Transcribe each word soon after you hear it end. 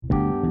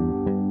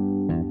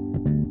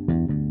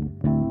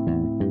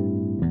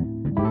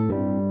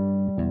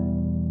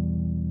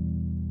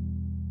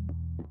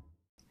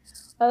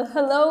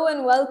Hello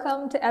and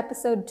welcome to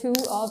episode 2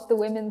 of the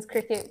Women's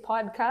Cricket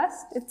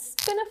Podcast. It's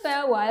been a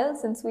fair while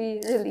since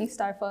we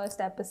released our first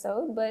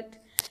episode, but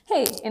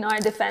hey, in our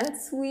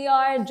defense, we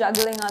are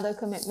juggling other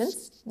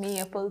commitments,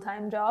 me a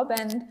full-time job,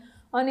 and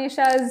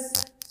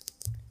Annesha's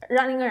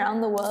running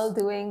around the world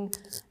doing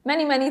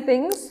many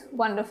things,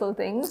 wonderful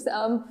things.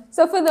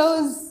 So for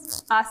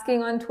those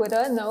asking on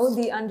Twitter, no,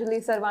 the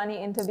Anjali Sarvani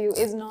interview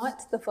is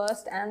not the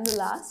first and the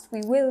last.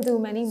 We will do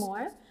many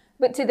more.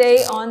 But today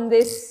on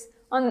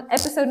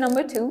episode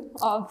number 2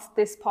 of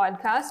this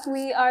podcast,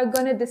 we are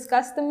going to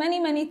discuss the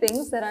many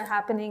things that are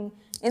happening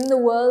in the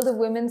world of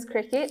women's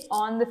cricket,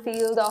 on the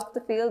field, off the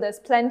field. There's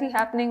plenty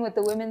happening with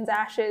the women's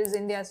Ashes.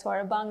 India's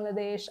tour of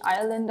Bangladesh,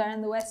 Ireland are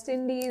in the West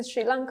Indies,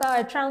 Sri Lanka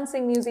are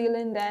trouncing New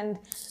Zealand, and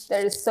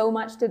there is so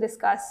much to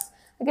discuss.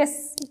 I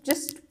guess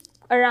just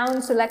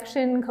around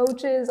selection,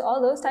 coaches,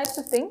 all those types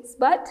of things.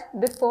 But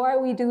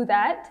before we do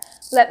that,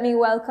 let me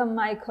welcome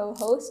my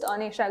co-host,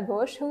 Annesha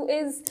Ghosh, who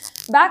is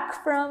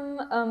back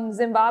from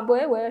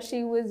Zimbabwe, where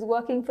she was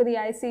working for the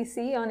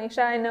ICC.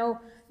 Annesha, I know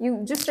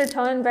you just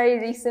returned very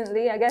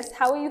recently. I guess,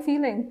 how are you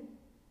feeling?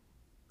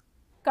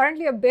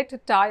 Currently a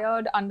bit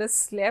tired,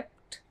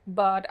 underslept,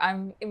 but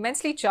I'm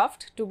immensely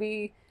chuffed to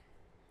be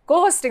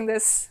co-hosting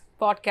this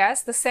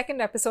podcast, the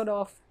second episode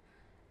of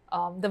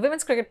the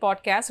Women's Cricket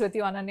Podcast with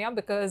you, Ananya,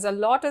 because a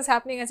lot is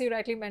happening, as you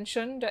rightly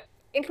mentioned,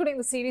 including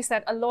the series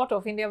that a lot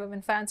of India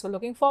women fans were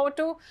looking forward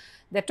to,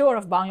 the tour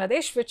of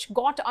Bangladesh, which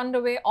got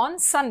underway on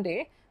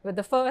Sunday with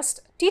the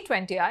first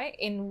T20I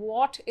in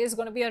what is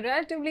going to be a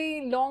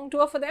relatively long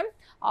tour for them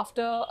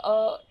after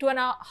a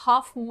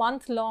 2.5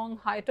 month long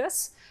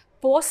hiatus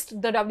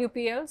post the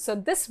WPL. So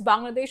this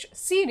Bangladesh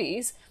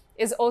series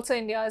is also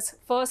India's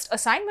first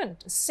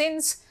assignment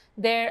since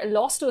their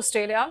loss to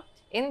Australia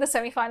in the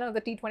semi-final of the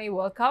T20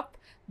 World Cup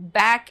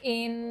back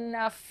in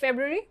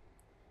February,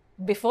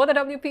 before the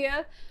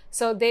WPL.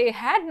 So they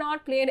had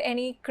not played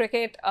any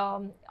cricket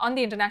on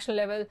the international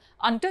level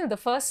until the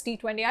first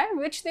T20I,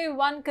 which they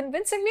won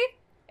convincingly,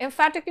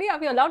 emphatically. Are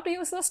we allowed to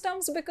use those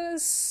terms?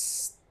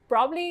 Because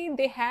probably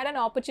they had an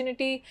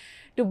opportunity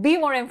to be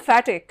more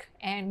emphatic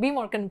and be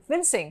more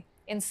convincing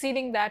in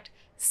sealing that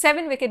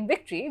 7-wicket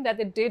victory that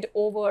they did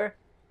over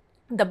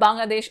the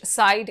Bangladesh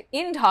side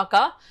in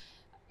Dhaka,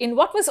 in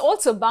what was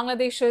also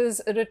Bangladesh's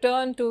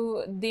return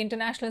to the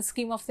international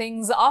scheme of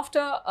things after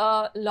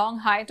a long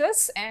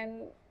hiatus.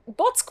 And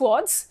both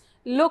squads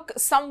look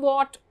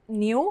somewhat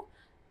new,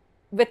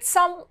 with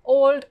some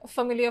old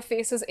familiar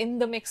faces in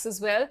the mix as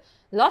well.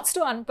 Lots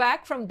to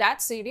unpack from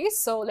that series.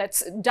 So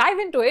let's dive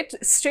into it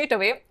straight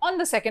away on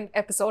the second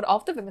episode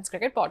of the Women's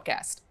Cricket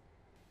Podcast.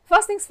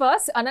 First things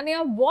first,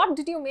 Ananya, what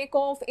did you make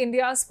of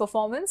India's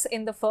performance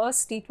in the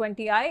first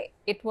T20I?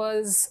 It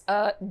was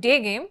a day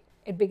game.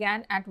 It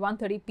began at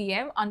 1:30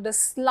 p.m. under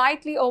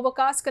slightly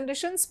overcast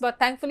conditions, but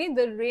thankfully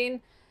the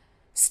rain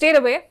stayed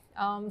away.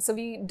 So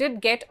we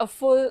did get a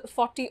full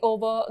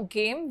 40-over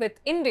game with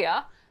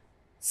India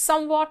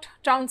somewhat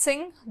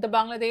trouncing the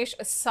Bangladesh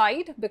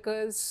side,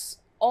 because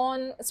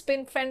on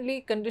spin-friendly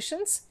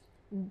conditions,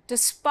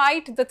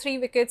 despite the 3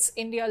 wickets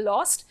India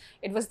lost,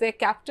 it was their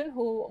captain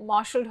who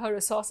marshalled her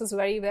resources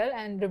very well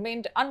and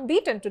remained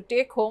unbeaten to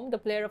take home the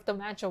Player of the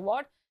Match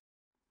award.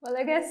 Well,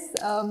 I guess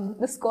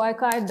the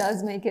scorecard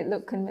does make it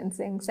look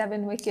convincing.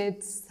 7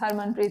 wickets,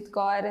 Harmanpreet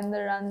Kaur in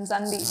the runs,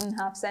 unbeaten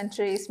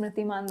half-century.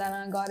 Smriti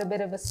Mandhana got a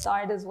bit of a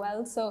start as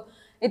well. So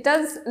it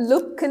does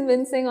look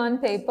convincing on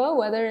paper.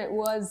 Whether it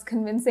was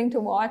convincing to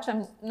watch,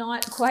 I'm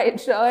not quite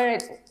sure.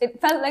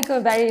 It felt like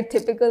a very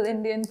typical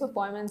Indian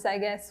performance, I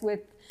guess, with,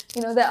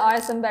 there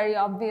are some very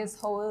obvious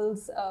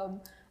holes,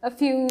 a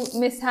few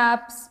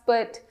mishaps,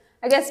 but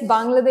I guess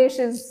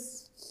Bangladesh's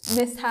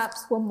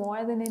mishaps were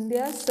more than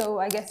India, so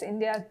I guess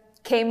India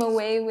came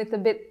away with a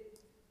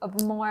bit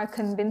of more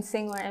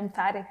convincing or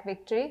emphatic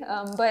victory.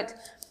 But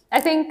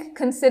I think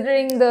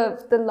considering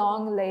the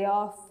long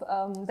layoff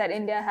that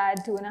India had,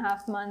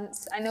 2.5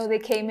 months, I know they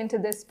came into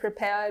this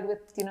prepared with,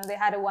 they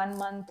had a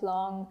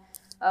 1-month-long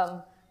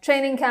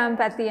training camp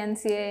at the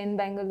NCA in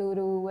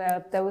Bengaluru,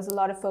 where there was a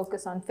lot of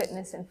focus on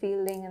fitness and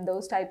fielding and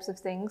those types of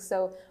things.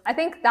 So I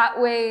think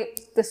that way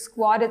the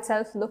squad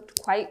itself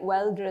looked quite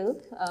well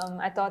drilled.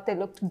 I thought they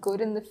looked good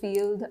in the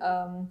field.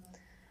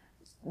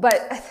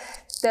 But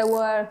there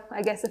were,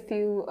 I guess, a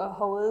few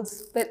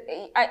holes. But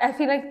I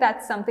feel like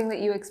that's something that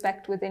you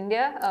expect with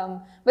India.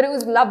 But it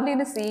was lovely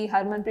to see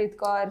Harmanpreet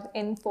Kaur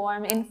in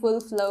form, in full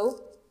flow.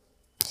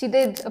 She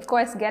did, of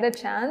course, get a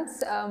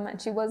chance,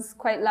 and she was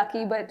quite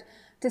lucky, but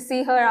to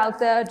see her out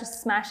there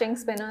just smashing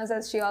spinners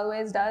as she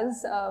always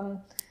does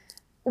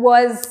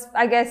was,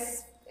 I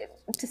guess,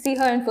 to see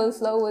her in full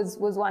flow was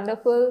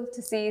wonderful.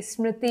 To see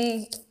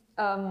Smriti,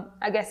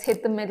 I guess,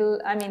 hit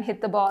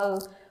the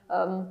ball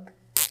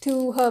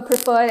to her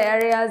preferred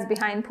areas,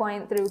 behind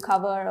point, through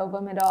cover, over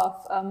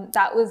mid-off.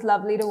 That was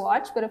lovely to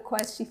watch, but of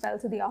course she fell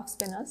to the off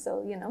spinner,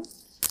 so,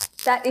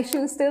 that issue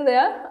is still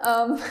there.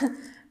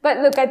 But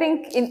look, I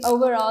think in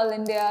overall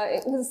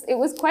India, it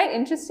was quite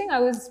interesting.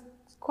 I was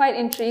quite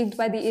intrigued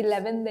by the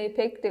 11 they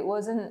picked. It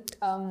wasn't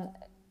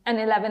an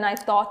 11 I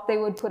thought they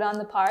would put on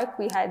the park.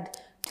 We had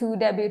two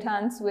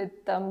debutants with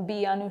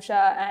B.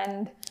 Anusha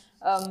and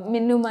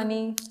Minnu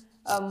Mani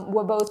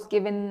were both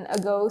given a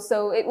go.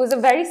 So it was a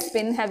very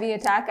spin-heavy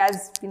attack,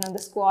 as you know,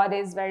 the squad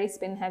is very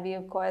spin-heavy.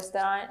 Of course,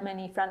 there aren't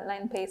many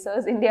frontline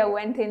pacers. India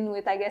went in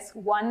with, I guess,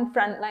 one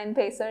frontline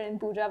pacer in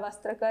Pooja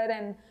Vastrakar,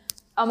 and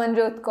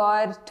Amanjot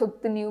Kaur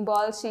took the new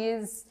ball. She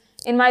is,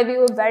 in my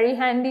view, a very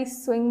handy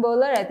swing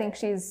bowler. I think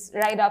she's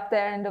right up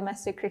there in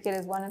domestic cricket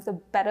as one of the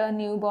better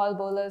new ball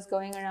bowlers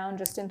going around,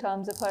 just in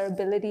terms of her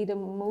ability to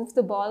move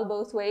the ball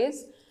both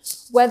ways.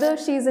 Whether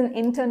she's an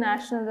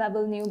international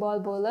level new ball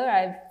bowler,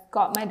 I've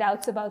got my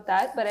doubts about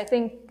that. But I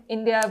think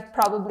India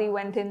probably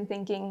went in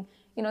thinking,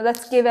 you know,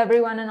 let's give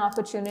everyone an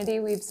opportunity.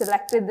 We've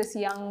selected this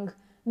young,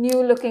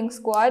 new-looking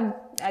squad.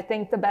 I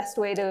think the best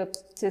way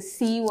to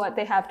see what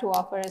they have to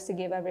offer is to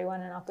give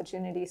everyone an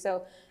opportunity.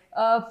 So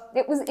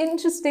it was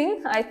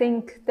interesting. I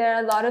think there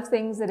are a lot of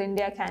things that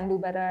India can do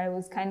better. I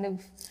was kind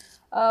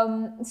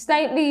of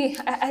slightly,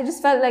 I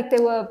just felt like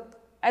they were,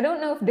 I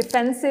don't know if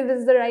defensive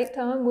is the right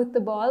term with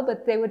the ball,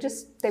 but they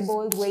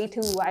bowled way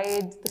too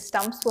wide. The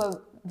stumps were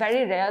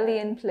very rarely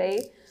in play.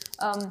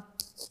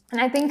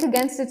 And I think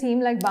against a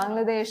team like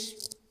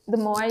Bangladesh, the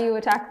more you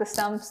attack the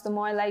stumps, the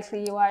more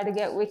likely you are to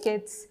get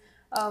wickets.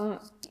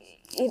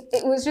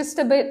 It was just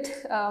a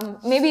bit,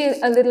 maybe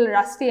a little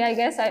rusty, I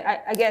guess.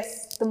 I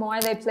guess the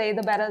more they play,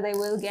 the better they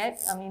will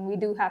get. I mean, we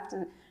do have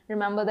to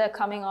remember they're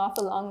coming off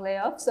a long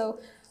layoff. So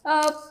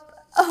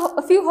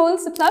a few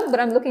holes to plug, but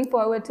I'm looking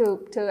forward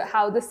to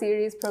how the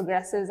series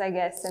progresses, I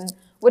guess. And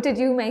what did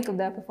you make of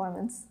their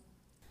performance?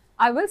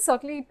 I will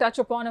certainly touch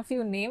upon a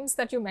few names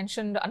that you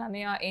mentioned,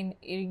 Ananya, in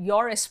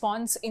your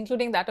response,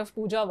 including that of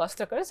Pooja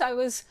Vastrakar. I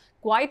was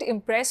quite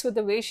impressed with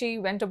the way she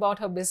went about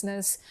her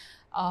business,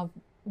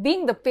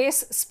 being the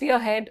pace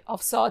spearhead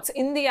of sorts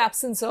in the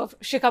absence of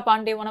Shikha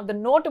Pandey, one of the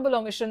notable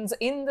omissions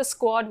in the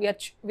squad we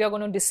are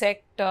going to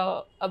dissect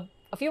a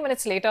few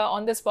minutes later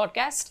on this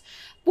podcast.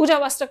 Pooja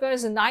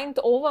Vastrakar's 9th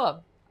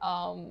over,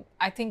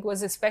 I think,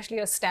 was especially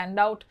a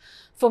standout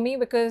for me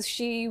because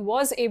she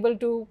was able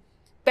to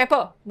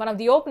pepper one of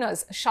the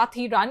openers,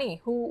 Shathi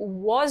Rani, who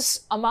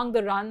was among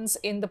the runs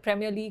in the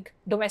Premier League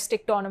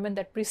domestic tournament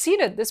that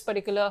preceded this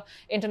particular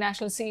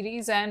international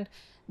series. And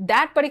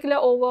that particular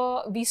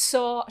over, we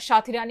saw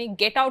Shathi Rani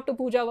get out to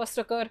Pooja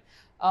Vastrakar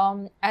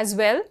as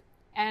well.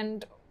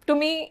 And to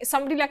me,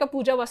 somebody like a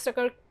Pooja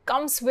Vastrakar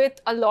comes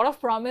with a lot of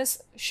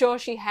promise. Sure,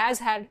 she has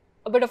had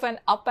a bit of an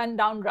up and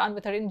down run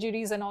with her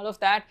injuries and all of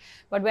that.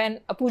 But when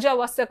a Pooja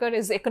Vastrakar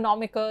is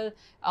economical,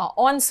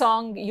 on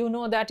song, you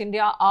know that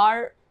India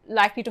are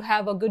likely to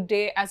have a good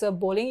day as a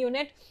bowling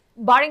unit.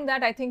 Barring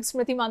that, I think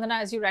Smriti Mandhana,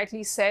 as you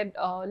rightly said,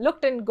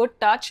 looked in good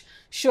touch.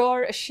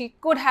 Sure, she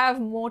could have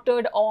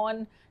motored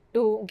on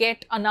to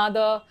get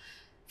another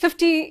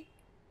 50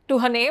 to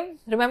her name.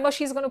 Remember,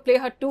 she's going to play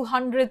her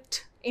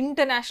 200th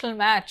international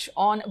match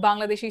on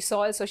Bangladeshi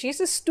soil. So she's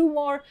just 2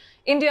 more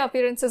India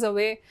appearances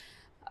away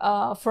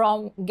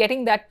from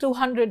getting that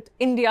 200th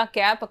India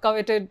cap, a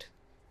coveted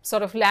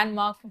sort of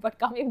landmark. But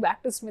coming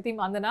back to Smriti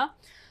Mandhana,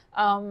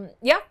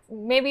 yeah,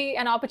 maybe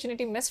an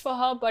opportunity missed for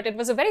her, but it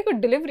was a very good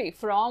delivery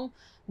from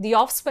the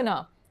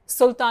off-spinner,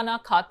 Sultana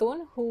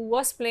Khatun, who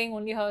was playing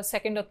only her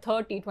second or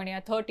third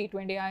T20I, third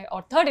T20I,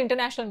 or third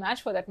international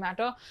match for that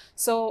matter.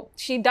 So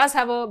she does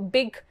have a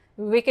big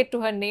wicket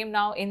to her name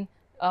now in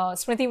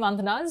Smriti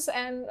Mandhana's.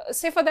 And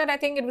say for that, I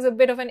think it was a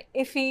bit of an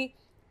iffy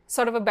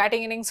sort of a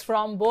batting innings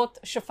from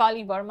both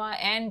Shafali Verma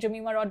and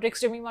Jemima Rodrigues.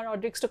 Jemima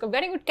Rodrigues took a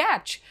very good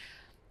catch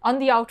on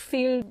the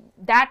outfield.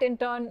 That in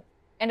turn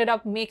ended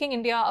up making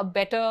India a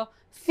better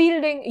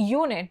fielding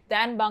unit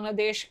than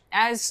Bangladesh.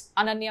 As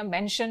Ananya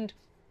mentioned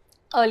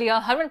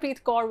earlier,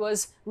 Harmanpreet Kaur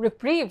was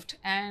reprieved,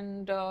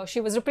 and she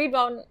was reprieved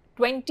on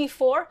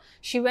 24.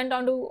 She went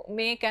on to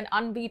make an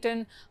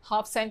unbeaten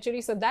half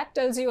century. So that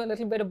tells you a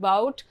little bit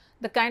about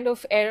the kind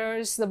of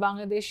errors the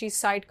Bangladeshi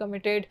side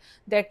committed.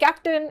 Their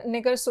captain,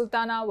 Nigar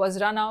Sultana, was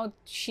run out.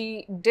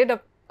 She did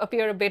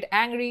appear a bit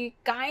angry,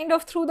 kind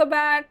of threw the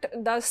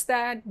bat. Does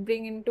that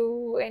bring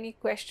into any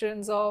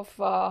questions of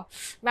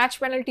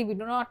match penalty? We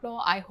do not know.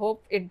 I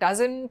hope it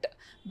doesn't.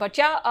 But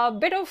yeah, a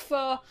bit of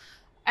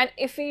an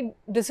iffy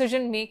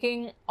decision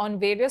making on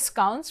various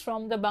counts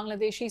from the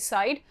Bangladeshi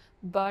side.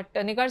 But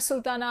Nigar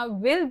Sultana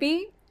will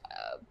be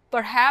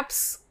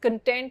perhaps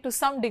content to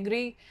some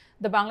degree,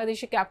 the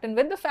Bangladeshi captain,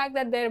 with the fact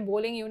that their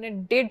bowling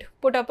unit did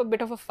put up a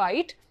bit of a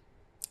fight,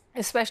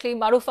 especially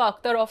Marufa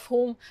Akhtar, of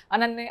whom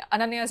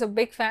Ananya is a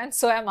big fan.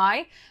 So am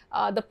I.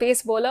 The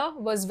pace bowler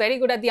was very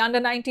good at the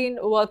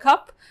Under-19 World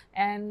Cup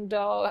and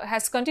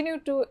has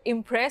continued to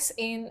impress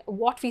in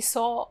what we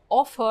saw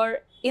of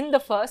her in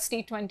the first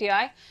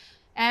T20I.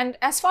 And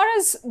as far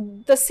as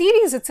the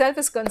series itself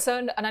is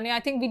concerned, Ananya, I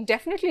think we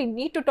definitely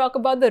need to talk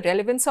about the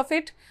relevance of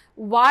it.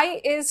 Why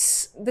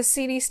is the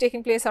series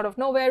taking place out of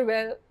nowhere?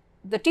 Well,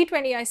 the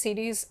T20I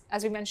series,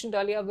 as we mentioned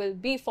earlier, will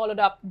be followed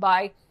up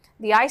by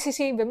the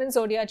ICC Women's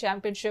ODI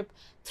Championship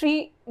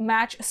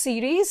 3-match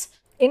series.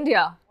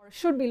 India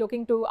should be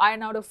looking to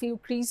iron out a few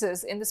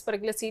creases in this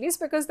particular series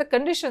because the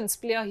conditions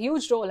play a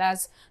huge role,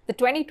 as the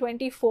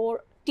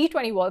 2024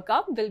 T20 World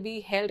Cup will be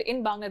held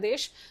in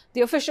Bangladesh.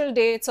 The official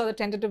dates or the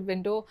tentative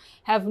window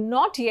have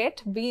not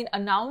yet been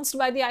announced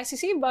by the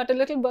ICC, but a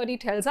little birdie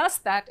tells us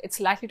that it's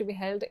likely to be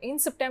held in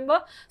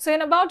September. So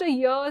in about a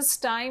year's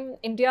time,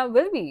 India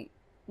will be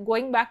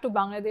going back to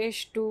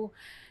Bangladesh to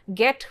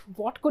get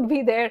what could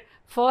be their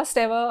first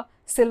ever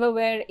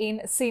silverware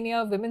in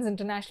senior women's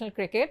international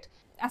cricket.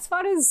 As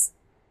far as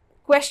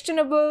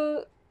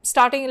questionable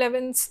starting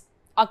 11s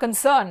are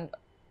concerned,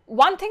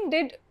 one thing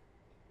did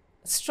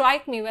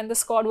strike me when the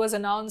squad was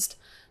announced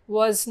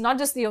was not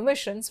just the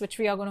omissions, which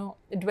we are going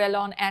to dwell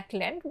on at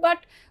length, but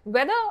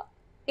whether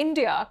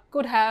India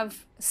could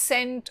have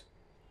sent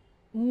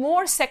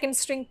more second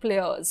string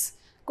players.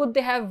 Could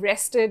they have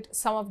rested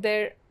some of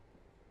their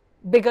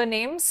bigger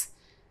names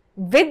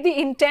with the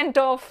intent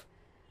of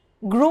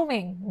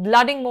grooming,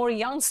 blooding more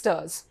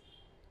youngsters?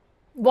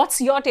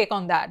 What's your take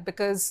on that?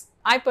 Because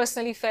I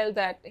personally felt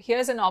that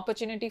here's an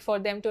opportunity for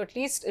them to at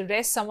least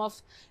rest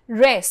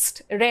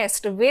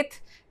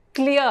with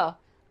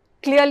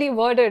clearly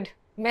worded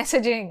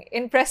messaging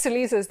in press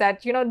releases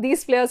that, you know,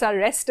 these players are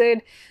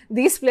rested,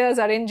 these players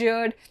are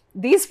injured,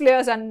 these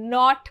players are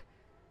not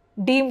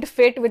deemed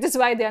fit, which is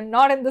why they are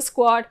not in the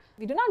squad.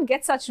 We do not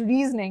get such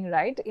reasoning,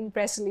 right, in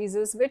press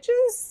releases, which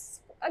is,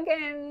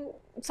 again,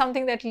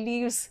 something that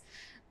leaves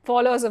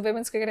followers of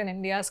women's cricket in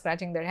India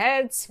scratching their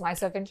heads,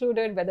 myself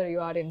included, whether you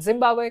are in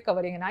Zimbabwe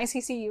covering an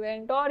ICC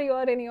event or you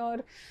are in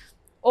your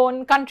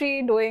own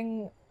country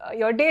doing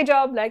your day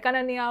job like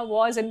Ananya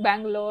was in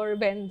Bangalore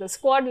when the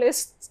squad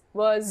list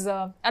was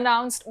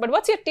announced. But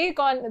what's your take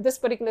on this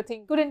particular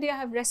thing? Could India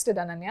have rested,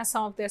 Ananya,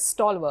 some of their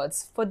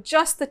stalwarts for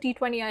just the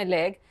T20I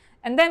leg,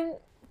 and then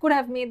could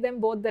have made them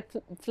both that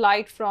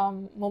flight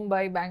from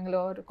Mumbai,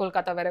 Bangalore,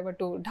 Kolkata, wherever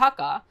to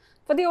Dhaka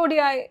for the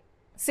ODI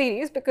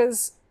series,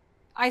 because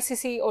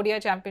ICC ODI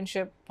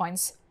championship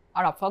points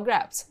are up for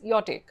grabs?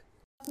 Your take?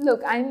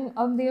 Look, I'm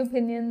of the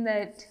opinion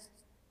that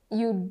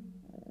you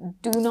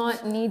do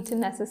not need to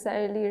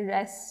necessarily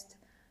rest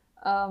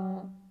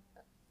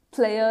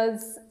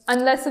players,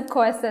 unless of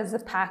course there's a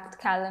packed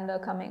calendar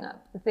coming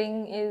up. The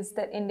thing is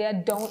that India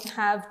don't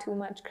have too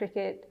much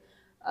cricket.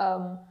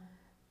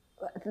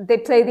 They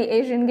play the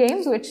Asian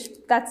Games, which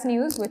that's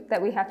news that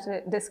we have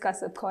to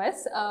discuss, of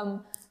course.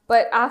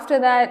 But after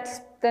that,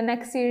 the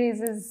next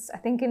series is, I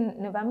think,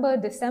 in November,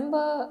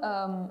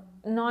 December.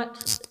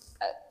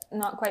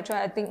 Not quite sure.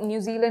 I think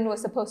New Zealand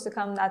was supposed to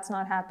come. That's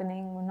not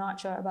happening. We're not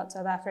sure about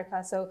South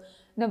Africa. So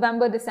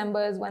November,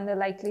 December is when they're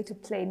likely to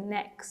play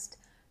next.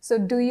 So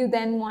do you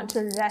then want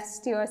to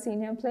rest your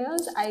senior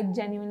players? I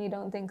genuinely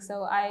don't think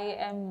so.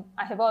 I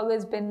have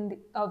always been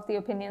of the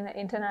opinion that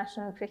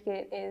international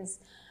cricket is,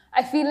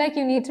 I feel like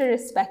you need to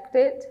respect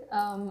it.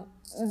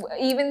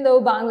 Even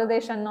though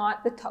Bangladesh are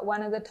not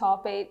one of the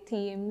top 8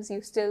 teams,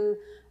 you still,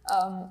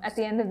 at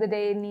the end of the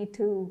day, need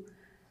to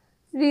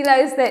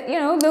realize that, you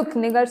know, look,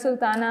 Nigar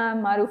Sultana,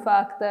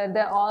 Marufa Akhtar,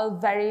 they're all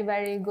very,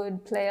 very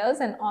good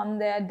players. And on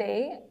their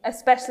day,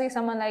 especially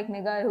someone like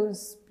Nigar,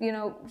 who's, you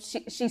know,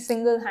 she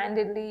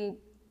single-handedly,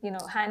 you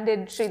know,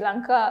 handed Sri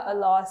Lanka a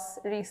loss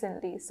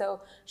recently.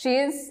 So she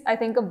is, I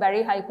think, a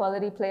very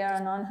high-quality player,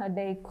 and on her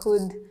day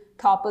could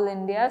topple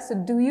India. So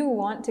do you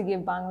want to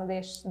give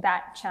Bangladesh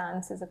that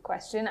chance is a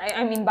question.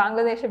 I mean,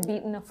 Bangladesh have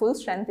beaten a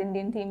full-strength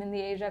Indian team in the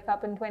Asia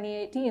Cup in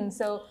 2018.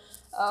 So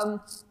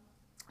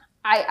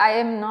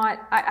I'm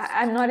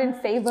not in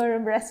favor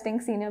of resting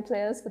senior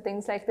players for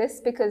things like this,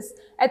 because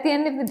at the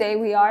end of the day,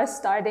 we are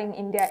starting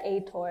India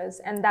A tours,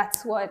 and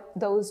that's what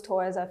those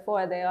tours are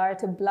for. They are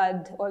to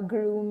blood or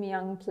groom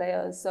young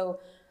players. So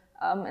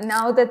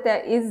now that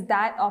there is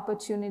that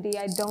opportunity,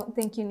 I don't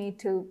think you need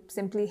to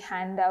simply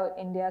hand out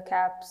India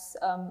caps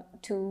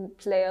to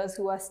players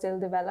who are still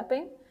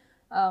developing.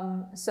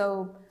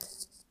 So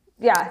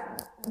yeah,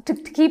 to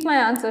keep my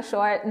answer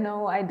short,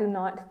 no, I do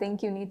not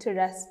think you need to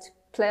rest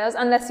players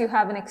unless you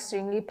have an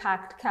extremely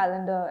packed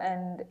calendar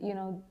and, you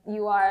know,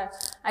 you are,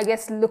 I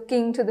guess,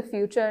 looking to the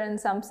future in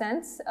some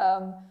sense.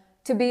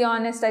 To be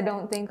honest, I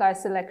don't think our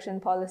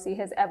selection policy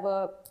has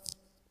ever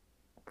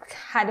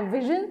had a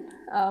vision.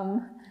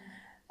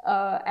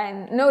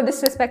 And no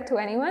disrespect to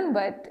anyone,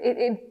 but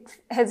it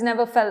has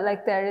never felt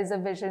like there is a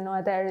vision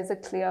or there is a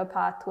clear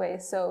pathway.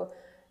 So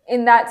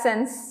in that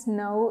sense,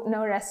 no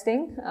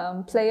resting.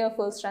 Play your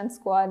full strength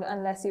squad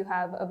unless you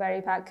have a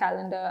very packed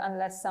calendar,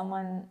 unless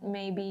someone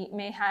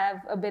may have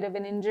a bit of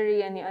an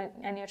injury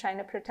and you're trying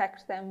to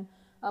protect them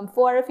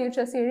for a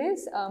future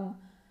series.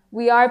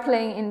 We are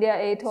playing India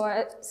A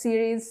Tour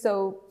series,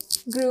 so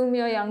groom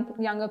your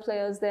younger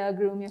players there,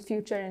 groom your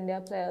future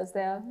India players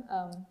there.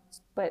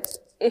 But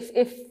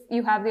if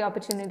you have the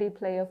opportunity,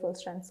 play your full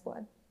strength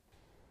squad.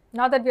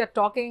 Now that we are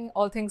talking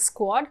all things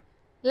squad,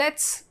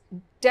 let's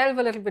delve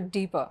a little bit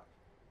deeper.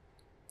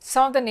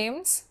 Some of the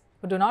names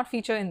who do not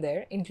feature in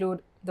there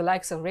include the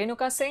likes of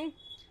Renuka Singh,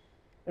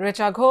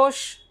 Richa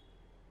Ghosh,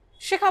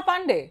 Shikha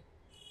Pandey.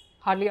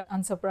 Hardly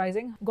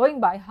unsurprising, going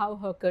by how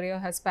her career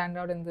has panned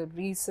out in the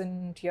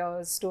recent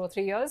years, 2 or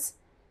 3 years.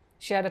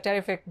 She had a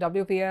terrific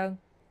WPL,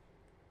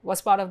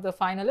 was part of the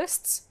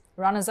finalists,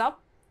 runners-up,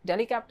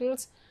 Delhi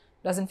Capitals,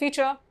 doesn't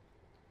feature.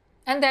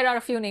 And there are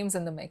a few names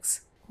in the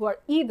mix who are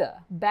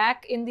either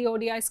back in the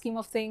ODI scheme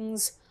of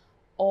things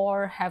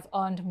or have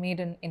earned Made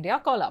in India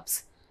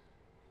call-ups.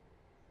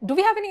 Do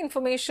we have any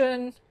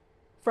information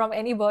from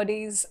any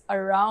birdies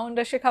around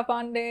a Shikha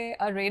Pandey,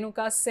 a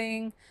Renuka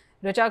Singh,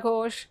 Richa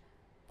Ghosh?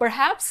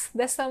 Perhaps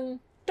there's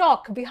some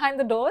talk behind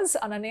the doors.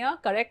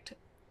 Ananya, correct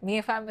me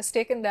if I'm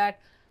mistaken, that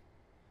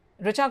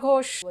Richa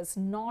Ghosh was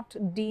not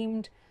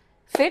deemed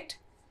fit.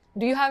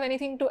 Do you have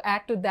anything to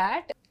add to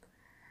that?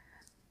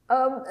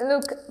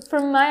 Look,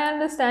 from my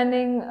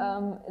understanding,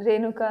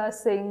 Renuka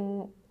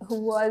Singh, who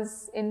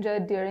was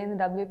injured during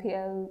the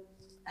WPL,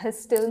 has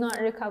still not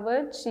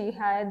recovered. She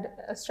had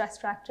a stress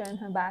fracture in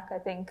her back, I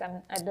think.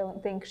 I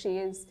don't think she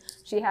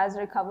has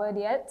recovered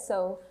yet.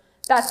 So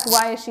that's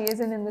why she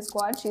isn't in the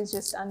squad. She's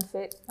just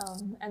unfit,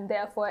 and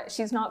therefore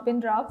she's not been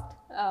dropped.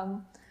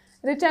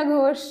 Richa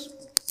Ghosh,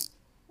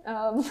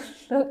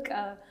 look,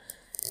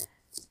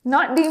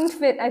 not deemed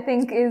fit, I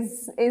think,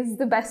 is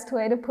the best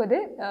way to put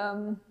it.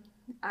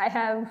 I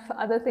have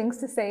other things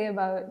to say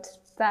about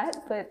that,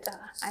 but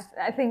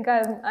I think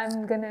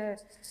I'm gonna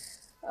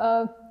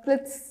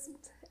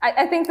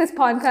I think this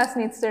podcast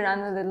needs to run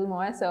a little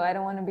more, so I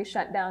don't want to be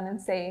shut down and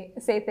say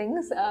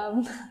things.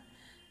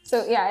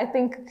 So yeah, I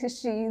think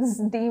she's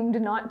deemed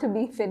not to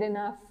be fit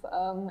enough,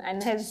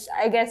 and has,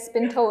 I guess,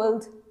 been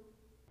told.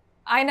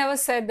 I never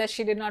said that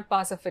she did not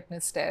pass a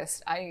fitness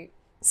test. I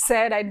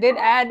said, I did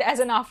add as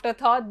an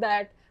afterthought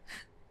that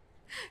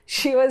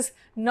she was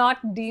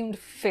not deemed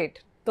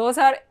fit. Those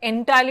are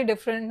entirely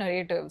different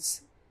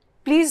narratives.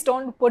 Please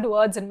don't put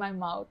words in my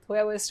mouth,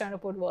 whoever is trying to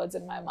put words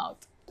in my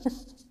mouth.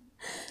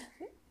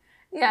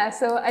 Yeah,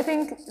 so I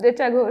think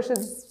Richa Ghosh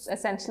has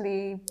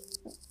essentially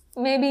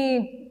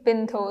maybe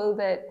been told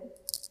that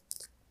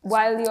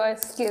while your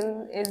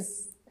skill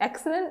is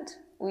excellent,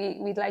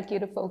 we'd like you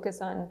to focus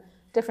on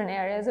different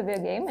areas of your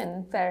game,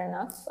 and fair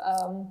enough.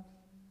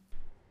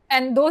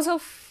 And those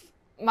of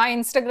my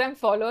Instagram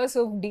followers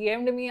who've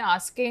DM'd me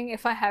asking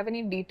if I have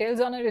any details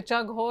on a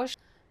Richa Ghosh,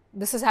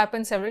 this has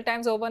happened several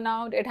times over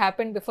now. It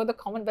happened before the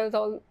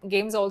Commonwealth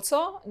Games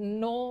also.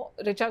 No,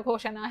 Richa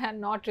Ghosh and I are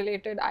not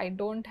related. I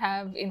don't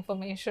have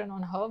information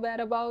on her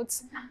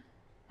whereabouts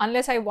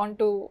unless I want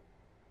to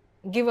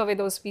give away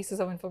those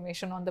pieces of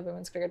information on the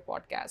Women's Cricket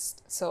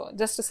Podcast. So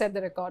just to set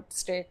the record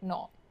straight,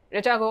 no.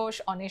 Richa Ghosh,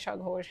 Annesha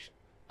Ghosh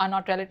are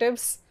not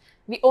relatives.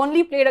 We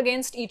only played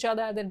against each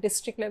other at the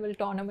district level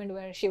tournament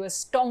where she was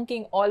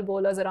stonking all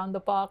bowlers around the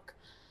park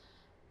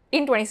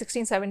in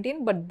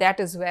 2016-17, but that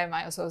is where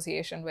my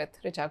association with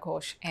Richa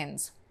Ghosh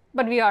ends.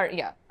 But we are,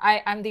 yeah,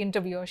 I'm the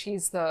interviewer,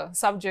 she's the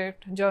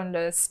subject,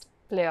 journalist,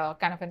 player,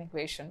 kind of an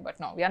equation, but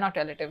no, we are not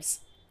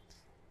relatives.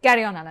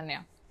 Carry on,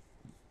 Ananya.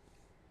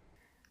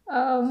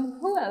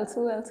 Who else?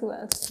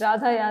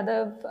 Radha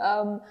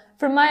Yadav.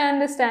 From my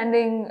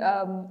understanding,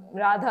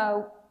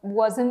 Radha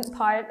wasn't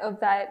part of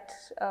that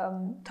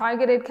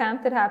targeted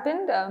camp that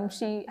happened.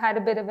 She had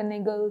a bit of a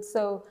niggle,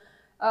 so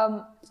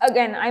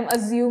again, I'm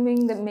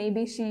assuming that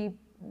maybe she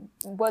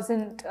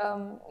wasn't,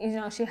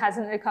 she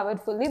hasn't recovered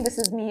fully. This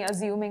is me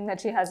assuming that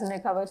she hasn't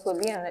recovered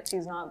fully and that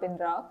she's not been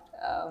dropped,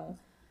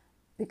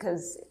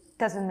 because it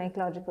doesn't make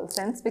logical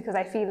sense, because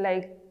I feel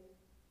like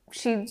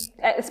she,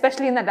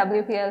 especially in the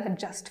WPL, had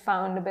just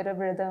found a bit of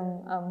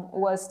rhythm,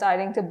 was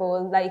starting to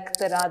bowl like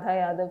the Radha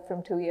Yadav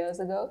from 2 years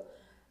ago.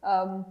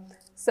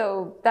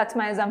 So that's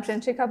my assumption.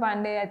 Shikha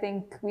Pandey, I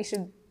think we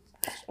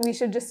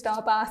should just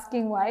stop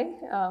asking why.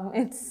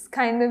 It's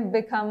kind of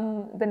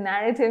become the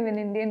narrative in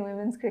Indian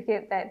women's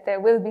cricket that there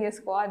will be a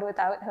squad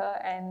without her,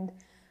 and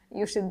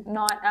you should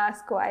not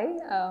ask why.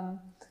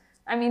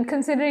 I mean,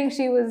 considering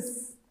she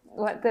was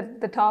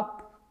the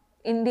top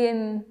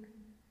Indian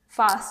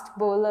fast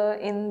bowler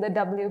in the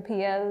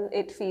WPL,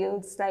 it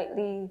feels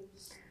slightly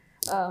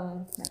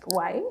like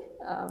why.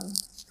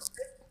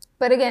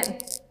 But again,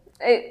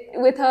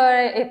 with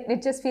her,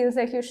 it just feels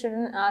like you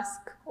shouldn't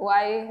ask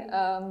why.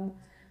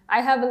 I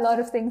have a lot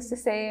of things to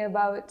say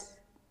about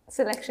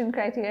selection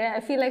criteria.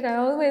 I feel like I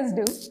always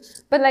do.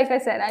 But like I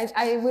said,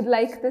 I would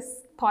like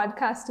this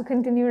podcast to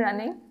continue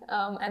running,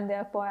 and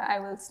therefore I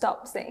will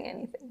stop saying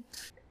anything.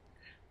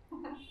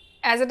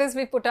 As it is,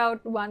 we put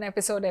out one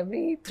episode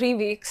every 3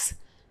 weeks.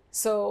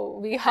 So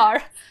we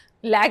are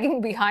lagging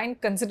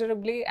behind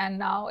considerably. And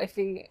now if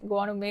we go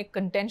on to make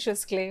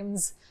contentious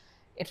claims,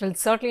 it will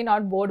certainly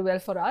not bode well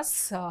for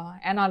us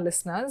and our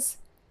listeners.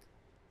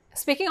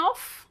 Speaking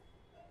of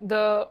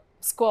the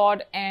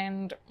squad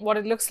and what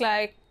it looks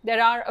like,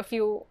 there are a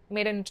few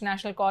maiden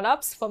international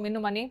call-ups for Minnu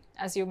Mani,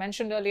 as you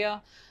mentioned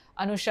earlier,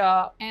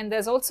 Anusha, and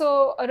there's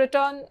also a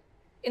return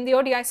in the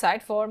ODI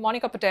side for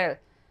Monica Patel,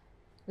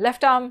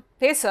 left arm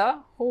pacer,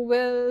 who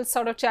will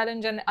sort of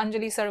challenge an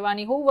Anjali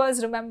Sarvani, who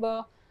was,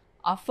 remember,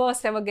 our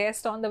first ever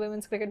guest on the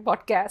Women's Cricket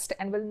Podcast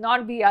and will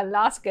not be our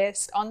last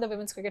guest on the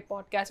Women's Cricket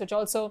Podcast, which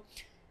also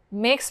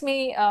makes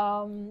me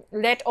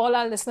let all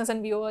our listeners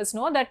and viewers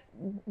know that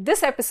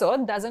this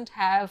episode doesn't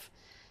have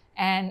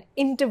an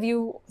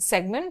interview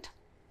segment,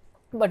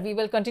 but we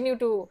will continue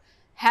to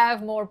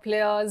have more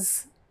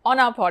players on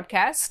our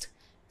podcast.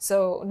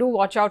 So do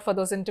watch out for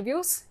those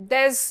interviews.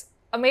 There's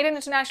a maiden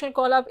international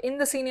call-up in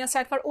the senior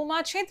side for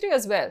Uma Chhetri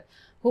as well,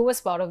 who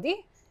was part of the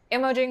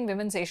emerging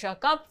Women's Asia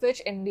Cup,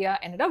 which India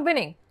ended up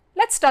winning.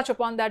 Let's touch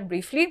upon that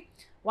briefly.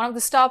 One of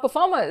the star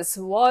performers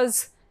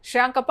was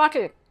Sri Lanka,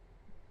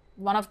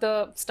 one of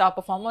the star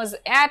performers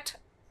at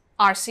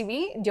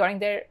RCB during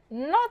their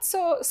not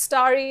so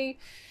starry,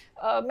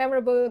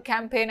 memorable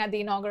campaign at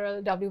the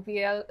inaugural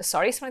WPL.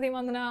 Sorry, Smriti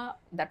Mandana,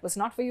 that was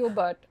not for you,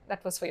 but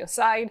that was for your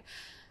side.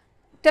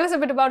 Tell us a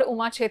bit about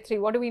Uma Chhetri.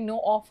 What do we know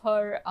of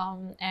her?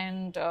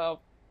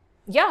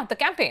 Yeah, the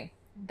campaign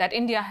that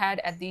India had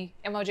at the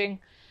emerging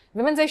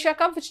Women's Asia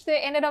Cup, which they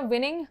ended up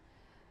winning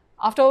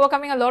after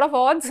overcoming a lot of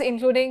odds,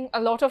 including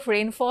a lot of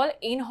rainfall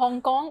in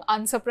Hong Kong,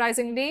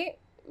 unsurprisingly,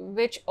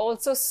 which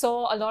also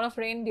saw a lot of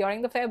rain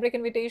during the Fairbrick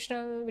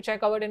Invitational, which I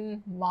covered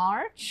in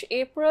March,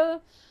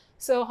 April.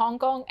 So Hong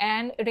Kong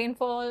and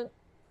rainfall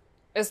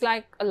is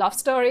like a love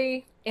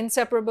story,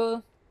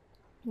 inseparable.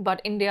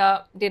 But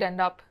India did end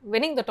up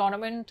winning the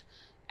tournament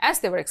as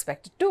they were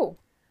expected to.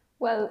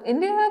 Well,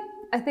 India,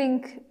 I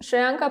think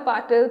Shriyanka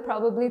Patil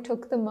probably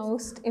took the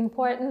most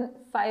important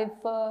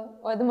five-for,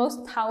 or the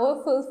most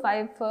powerful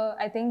five-for,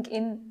 I think,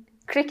 in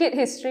cricket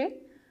history,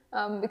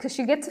 because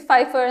she gets a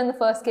five-for in the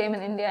first game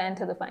and India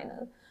enter the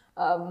final.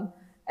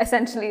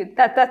 Essentially,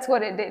 that's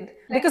what it did.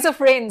 Because of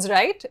rains,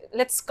 right?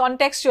 Let's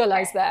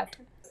contextualize that.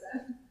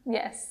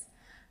 Yes.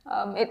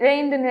 It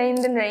rained and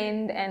rained and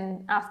rained,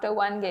 and after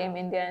one game,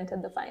 India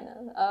entered the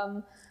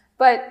final.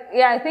 But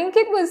yeah, I think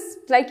it was,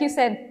 like you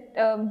said,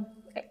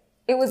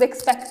 it was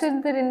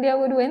expected that India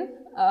would win.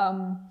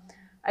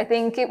 I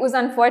think it was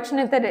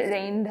unfortunate that it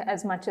rained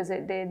as much as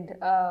it did.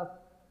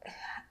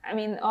 I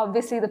mean,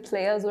 obviously the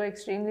players were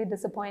extremely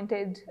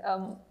disappointed.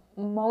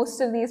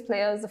 Most of these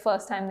players, the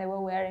first time they were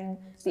wearing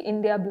the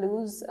India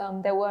blues.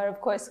 There were,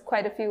 of course,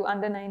 quite a few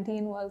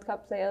under-19 World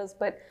Cup players,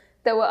 but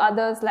there were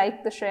others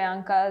like the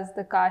Shriyankas,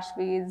 the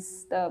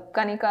Kashvis, the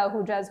Kanika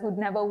Ahujas who'd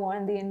never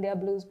worn the India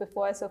blues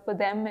before. So for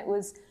them, it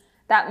was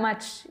that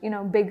much,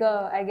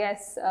 bigger, I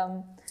guess.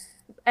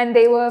 And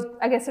they were,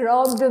 I guess,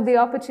 robbed of the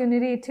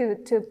opportunity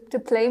to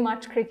play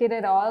much cricket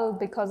at all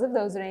because of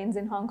those rains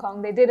in Hong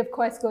Kong. They did, of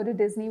course, go to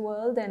Disney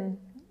World and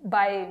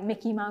buy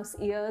Mickey Mouse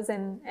ears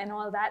and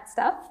all that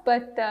stuff.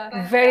 But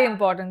very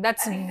important.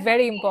 That's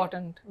very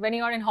important. When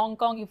you are in Hong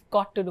Kong, you've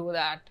got to do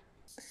that.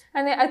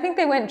 And I think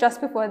they went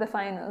just before the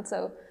final.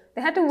 So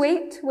they had to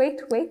wait.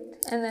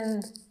 And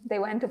then they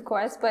went, of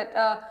course. But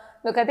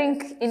look, I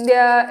think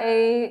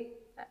India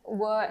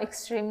were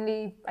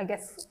extremely, I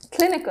guess,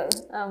 clinical.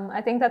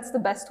 I think that's the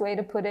best way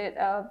to put it.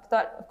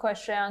 Thought, of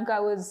course,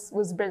 Shriyanka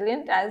was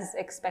brilliant as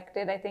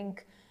expected. I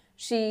think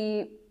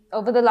she,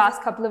 over the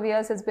last couple of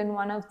years, has been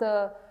one of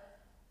the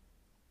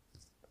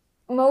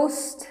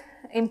most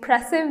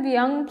impressive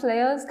young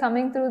players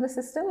coming through the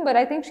system. But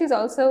I think she's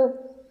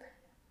also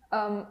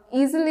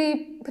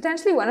easily,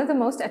 potentially one of the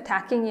most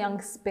attacking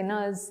young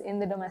spinners in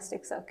the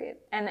domestic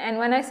circuit. And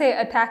when I say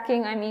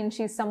attacking, I mean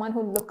she's someone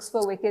who looks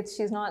for wickets.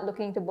 She's not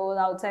looking to bowl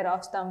outside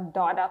off stump,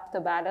 dot up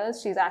the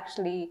batters. She's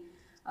actually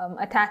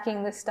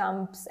attacking the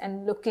stumps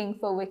and looking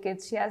for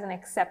wickets. She has an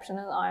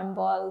exceptional arm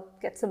ball,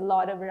 gets a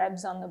lot of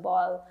revs on the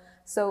ball.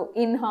 So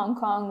in Hong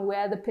Kong,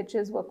 where the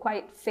pitches were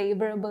quite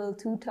favorable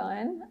to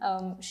turn,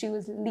 she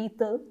was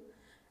lethal.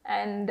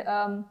 And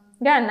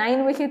yeah,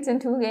 9 wickets in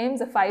 2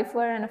 games, a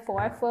 5-for and a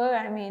 4-for.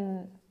 I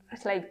mean,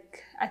 it's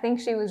like, I think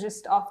she was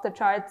just off the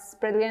charts,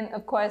 brilliant,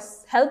 of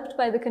course, helped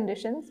by the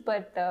conditions.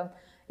 But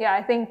yeah,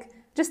 I think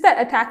just that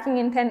attacking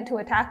intent to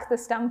attack the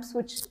stumps,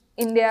 which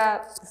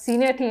India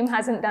senior team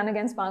hasn't done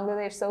against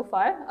Bangladesh so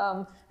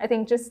far. I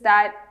think just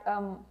that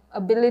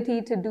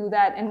ability to do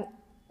that and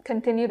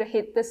continue to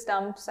hit the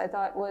stumps, I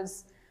thought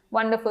was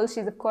wonderful.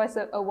 She's, of course,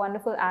 a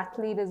wonderful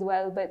athlete as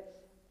well. But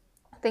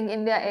I think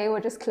India were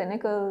just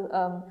clinical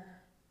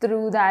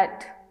through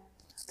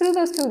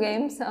those 2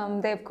 games.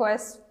 They, of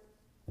course,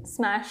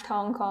 smashed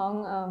Hong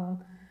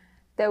Kong.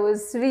 There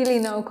was really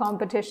no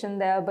competition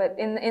there, but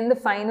in the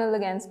final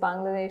against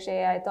Bangladesh,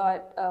 I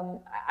thought,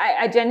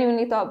 I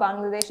genuinely thought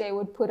Bangladesh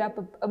would put up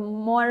a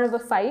more of a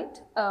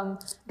fight.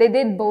 They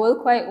did bowl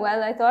quite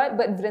well, I thought,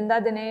 but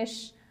Vrinda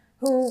Dinesh,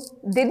 who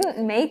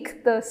didn't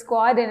make the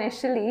squad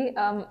initially,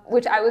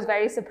 which I was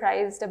very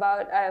surprised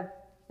about.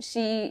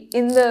 She,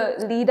 in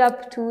the lead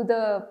up to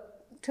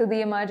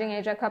the Emerging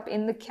Asia Cup,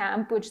 in the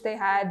camp which they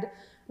had,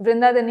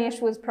 Vrinda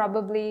Dinesh was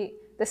probably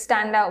the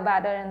standout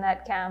batter in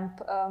that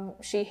camp.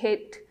 She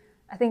hit,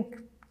 I think,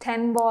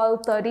 10 ball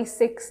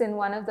 36 in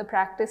one of the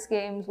practice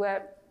games,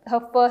 where her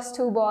first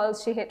 2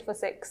 balls she hit for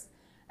 6.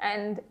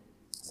 And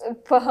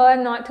for her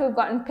not to have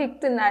gotten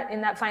picked in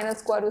that final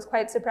squad was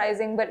quite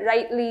surprising, but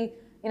rightly,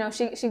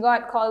 she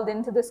got called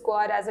into the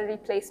squad as a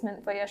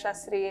replacement for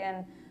Yashasri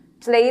and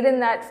played in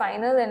that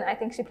final, and I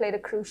think she played a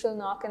crucial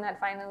knock in that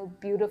final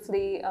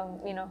beautifully,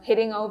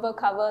 hitting over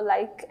cover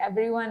like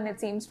everyone, it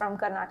seems, from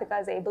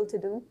Karnataka is able to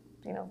do.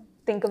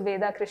 Think of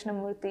Veda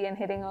Krishnamurthy and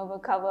hitting over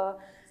cover.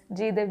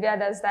 G. Divya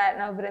does that,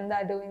 now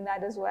Vrinda doing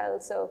that as well.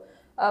 So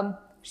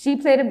she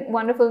played a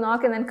wonderful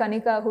knock, and then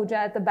Kanika Ahuja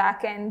at the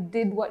back end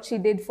did what she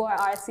did for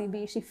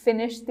RCB. She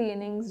finished the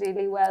innings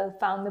really well,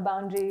 found the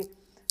boundary,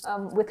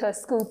 with her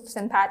scoops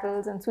and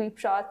paddles and sweep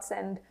shots.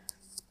 And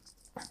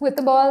with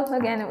the ball,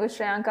 again, it was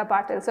Sri Lanka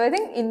Patil. So I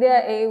think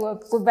India A were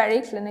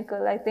very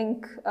clinical. I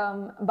think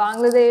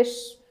Bangladesh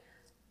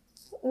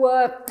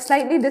were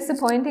slightly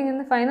disappointing in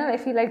the final. I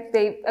feel like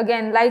they,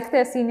 again, like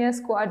their senior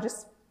squad,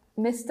 just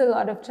missed a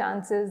lot of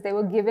chances. They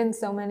were given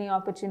so many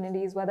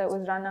opportunities, whether it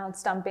was run-outs,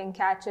 stumping,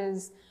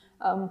 catches.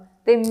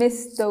 They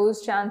missed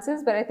those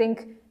chances. But I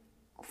think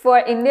for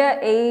India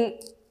A,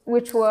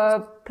 which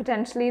were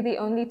potentially the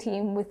only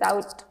team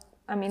without,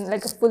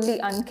 like a fully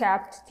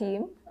uncapped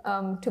team,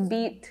 to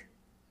beat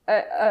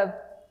a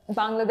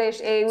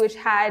Bangladesh A, which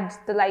had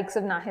the likes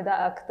of Nahida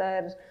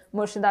Akhtar,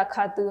 Murshida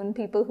Khatun,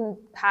 people who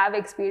have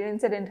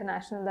experience at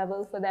international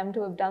level, for them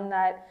to have done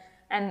that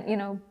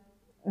and,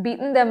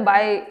 beaten them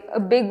by a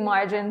big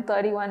margin,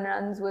 31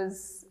 runs,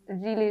 was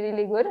really,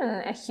 really good,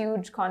 and a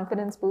huge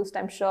confidence boost,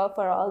 I'm sure,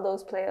 for all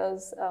those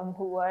players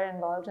who were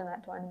involved in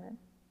that tournament.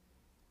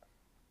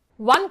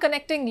 One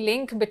connecting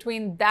link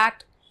between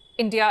that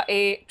India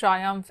A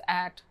triumph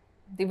at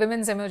the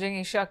Women's Emerging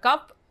Asia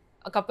Cup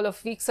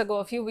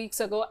a few weeks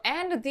ago,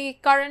 and the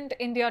current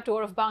India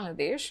tour of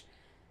Bangladesh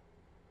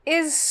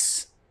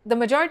is the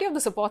majority of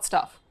the support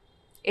staff,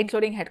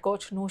 including head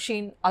coach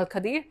Noshin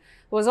Al-Khadir,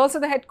 who was also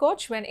the head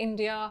coach when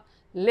India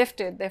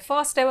lifted their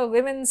first ever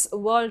Women's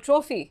World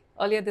Trophy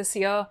earlier this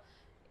year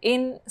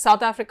in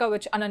South Africa,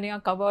 which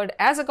Ananya covered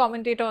as a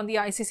commentator on the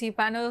ICC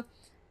panel.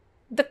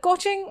 The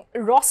coaching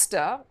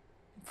roster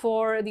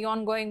for the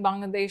ongoing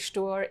Bangladesh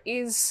tour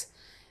is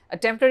a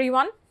temporary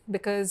one,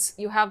 because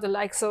you have the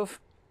likes of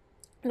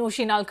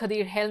Noshin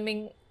Al-Khadir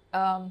helming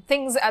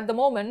things at the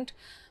moment,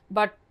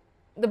 but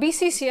the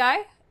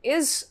BCCI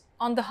is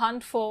on the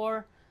hunt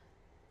for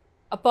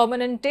a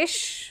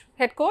permanent-ish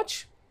head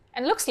coach,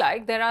 and looks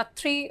like there are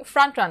 3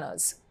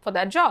 frontrunners for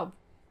that job.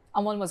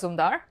 Amol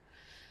Mazumdar,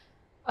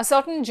 a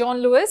certain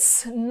John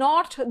Lewis,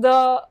 not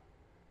the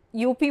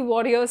UP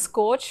Warriors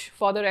coach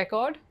for the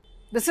record.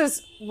 This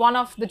is one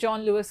of the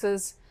John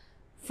Lewises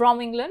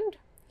from England.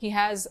 He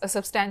has a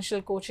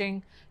substantial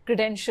coaching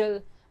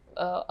credential,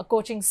 a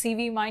coaching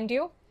CV, mind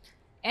you.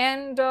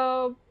 And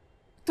Tushar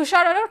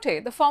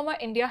Arote, the former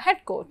India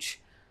head coach,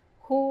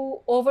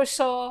 who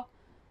oversaw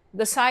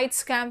the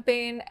sides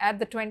campaign at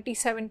the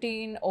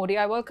 2017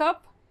 ODI World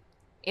Cup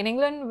in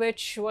England,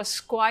 which was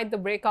quite the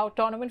breakout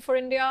tournament for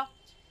India.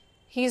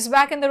 He's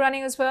back in the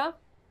running as well.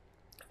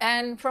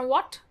 And from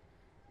what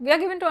we are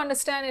given to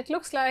understand, it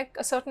looks like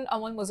a certain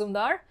Amol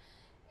Mazumdar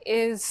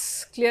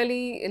is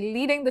clearly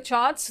leading the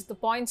charts, the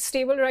points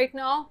table right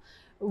now.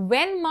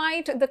 When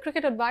might the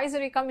Cricket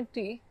Advisory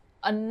Committee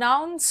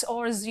announce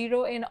or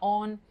zero in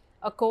on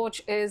a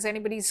coach is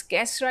anybody's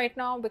guess right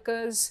now,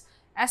 because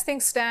as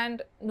things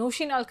stand,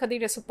 Noshin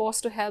Al-Khadir is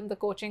supposed to help the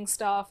coaching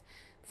staff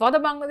for the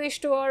Bangladesh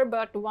tour,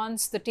 but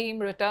once the team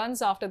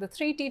returns after the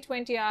 3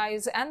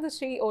 T20Is and the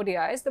 3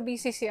 ODIs, the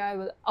BCCI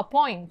will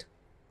appoint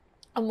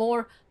a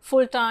more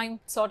full-time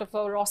sort of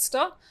a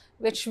roster,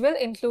 which will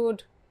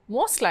include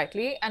most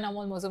likely an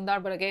Amol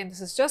Mazumdar. But again,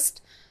 this is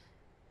just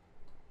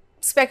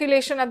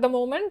speculation at the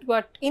moment,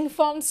 but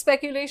informed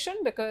speculation,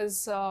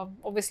 because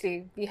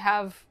obviously we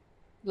have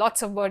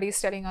lots of birdies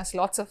telling us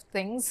lots of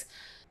things.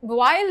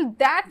 While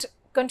that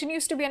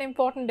continues to be an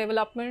important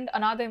development,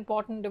 another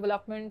important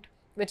development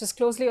which is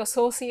closely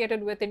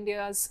associated with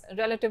India's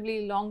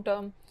relatively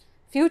long-term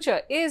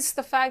future is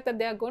the fact that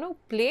they are going to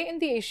play in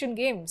the Asian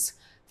Games.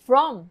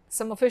 From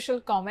some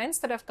official comments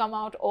that have come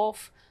out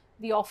of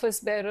the office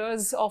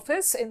bearer's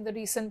office in the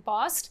recent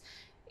past,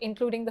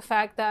 including the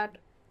fact that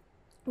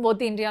both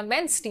the India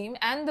men's team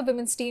and the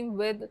women's team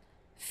will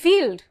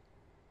field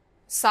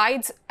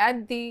sides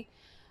at the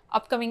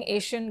upcoming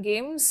Asian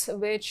Games,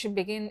 which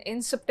begin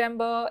in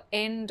September,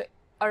 end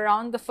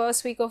around the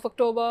first week of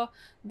October.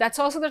 That's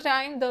also the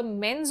time the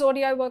men's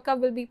ODI World Cup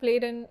will be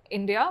played in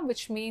India,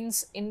 which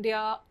means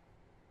India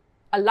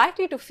are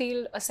likely to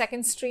field a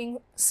second string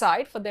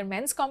side for their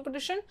men's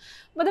competition.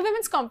 But the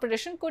women's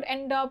competition could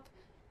end up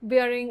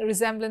bearing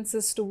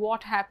resemblances to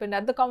what happened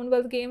at the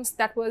Commonwealth Games.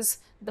 That was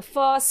the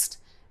first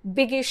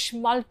biggish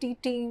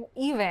multi-team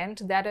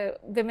event that a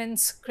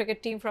women's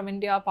cricket team from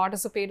India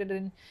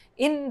participated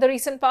in the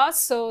recent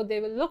past. So they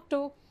will look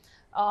to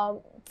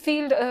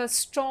field a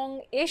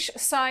strong-ish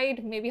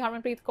side. Maybe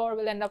Harmanpreet Kaur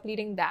will end up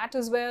leading that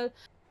as well.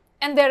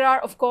 And there are,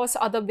 of course,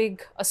 other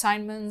big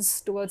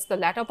assignments towards the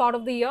latter part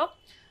of the year.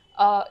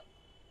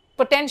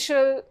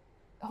 Potential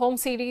home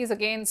series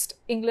against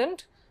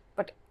England,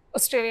 but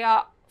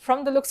Australia,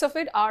 from the looks of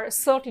it, are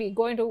certainly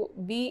going to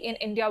be in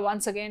India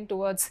once again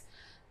towards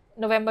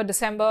November,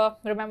 December.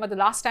 Remember, the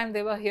last time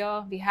they were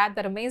here, we had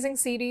that amazing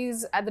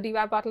series at the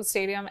D.Y. Patil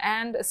Stadium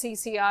and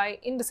CCI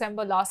in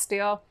December last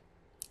year,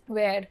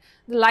 where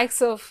the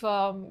likes of,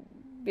 and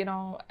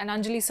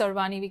Anjali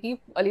Sarvani, we keep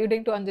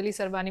alluding to Anjali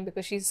Sarvani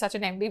because she's such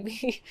an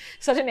MVP,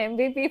 such an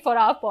MVP for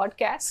our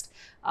podcast.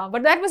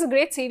 But that was a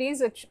great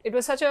series. It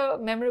was such a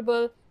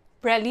memorable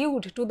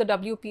prelude to the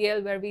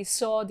WPL, where we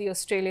saw the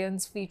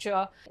Australians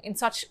feature in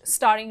such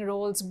starring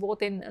roles,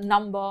 both in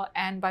number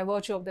and by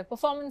virtue of their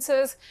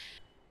performances.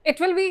 It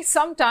will be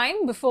some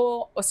time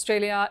before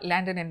Australia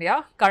land in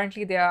India.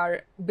 Currently, they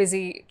are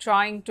busy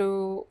trying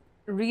to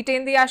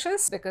retain the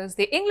Ashes because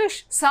the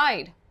English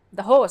side,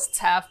 the hosts,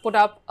 have put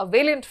up a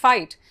valiant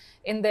fight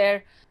in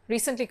their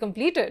recently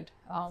completed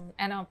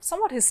and a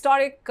somewhat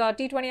historic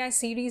T20I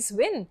series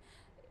win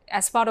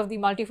as part of the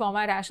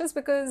multi-format Ashes,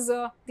 because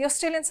the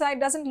Australian side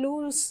doesn't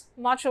lose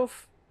much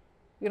of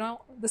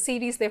the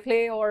series they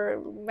play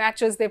or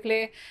matches they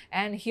play.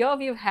 And here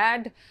we've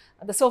had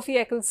the Sophie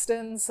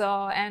Ecclestons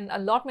and a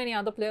lot many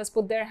other players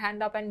put their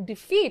hand up and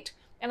defeat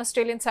an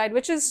Australian side,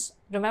 which is,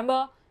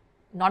 remember,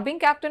 not being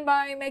captained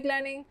by Meg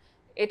Lanning.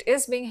 It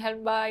is being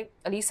held by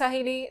Alyssa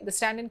Healy, the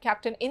stand-in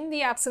captain in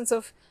the absence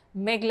of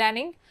Meg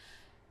Lanning.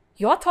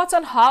 Your thoughts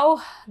on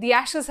how the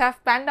Ashes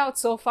have panned out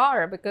so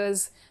far?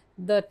 Because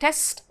the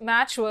test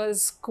match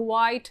was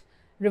quite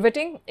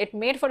riveting. It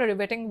made for a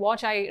riveting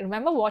watch. I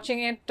remember watching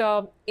it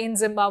in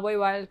Zimbabwe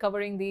while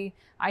covering the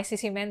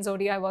ICC Men's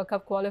ODI World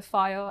Cup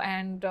qualifier,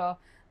 and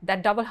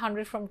that double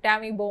hundred from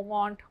Tammy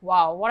Beaumont.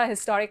 Wow, what a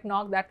historic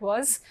knock that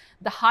was.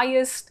 The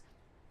highest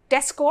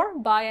test score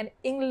by an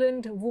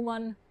England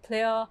woman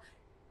player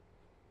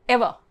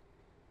ever.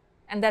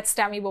 And that's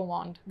Tammy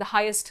Beaumont, the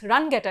highest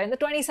run getter in the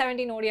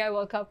 2017 ODI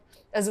World Cup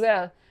as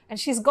well. And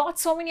she's got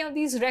so many of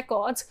these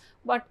records,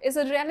 but is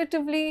a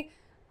relatively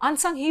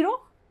unsung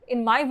hero,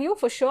 in my view,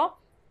 for sure,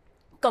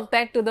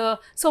 compared to the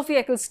Sophie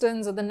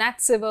Ecclestons or the Nat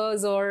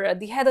Sivers or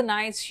the Heather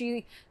Knights.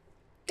 She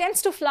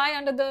tends to fly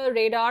under the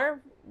radar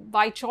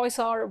by choice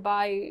or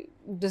by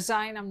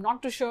design. I'm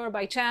not too sure,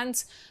 by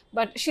chance.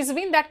 But she's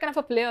been that kind of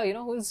a player,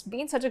 who's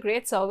been such a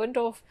great servant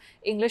of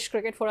English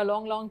cricket for a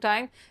long, long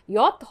time.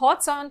 Your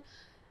thoughts on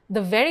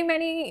the very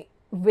many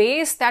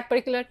ways that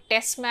particular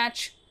test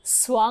match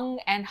swung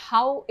and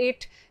how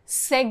it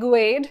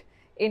segued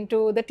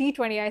into the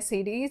T20I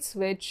series,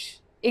 which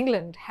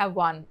England have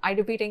won. I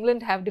repeat,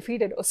 England have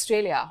defeated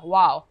Australia.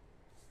 Wow.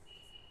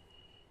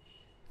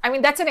 I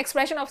mean, that's an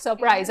expression of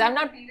surprise.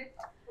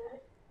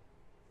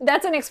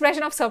 That's an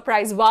expression of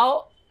surprise.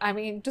 Wow. I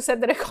mean, to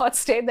set the record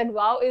straight, that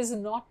wow is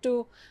not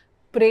to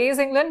praise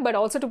England, but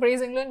also to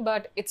praise England.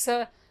 But it's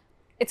an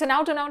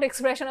out-and-out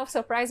expression of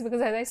surprise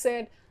because, as I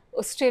said,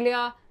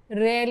 Australia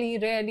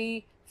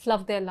rarely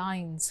fluff their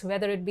lines,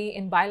 whether it be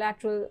in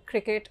bilateral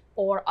cricket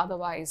or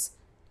otherwise.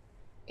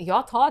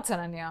 Your thoughts,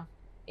 Ananya?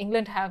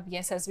 England have,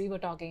 yes, as we were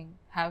talking,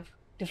 have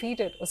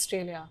defeated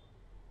Australia.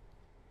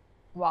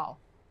 Wow.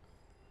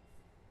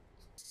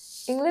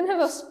 England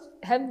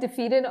have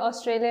defeated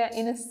Australia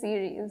in a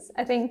series.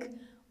 I think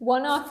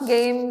one-off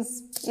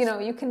games,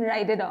 you can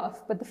write it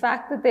off. But the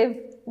fact that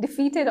they've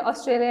defeated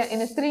Australia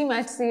in a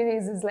 3-match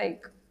series is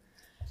like,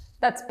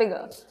 that's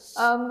bigger.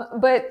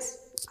 But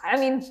I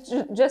mean,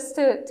 just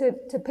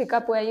to pick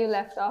up where you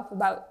left off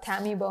about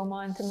Tammy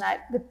Beaumont and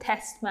the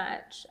test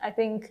match, I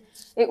think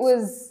it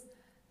was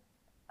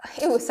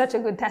such a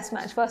good test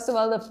match. First of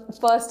all, the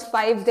first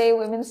 5-day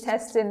women's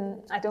test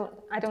in I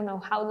don't know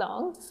how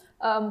long,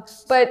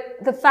 but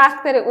the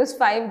fact that it was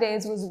 5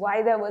 days was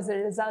why there was a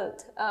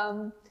result.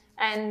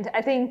 And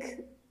I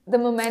think the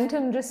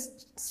momentum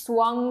just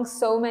swung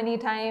so many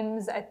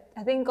times.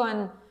 I think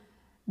on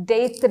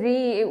day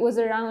 3, it was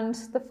around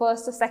the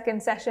first or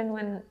second session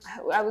when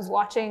I was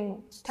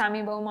watching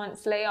Tammy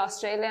Beaumont play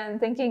Australia and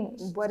thinking,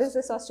 what is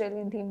this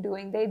Australian team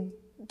doing? They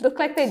look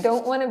like they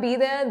don't want to be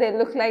there. They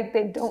look like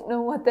they don't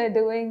know what they're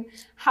doing.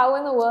 How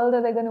in the world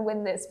are they going to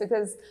win this?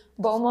 Because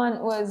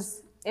Beaumont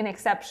was in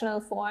exceptional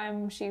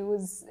form. She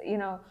was,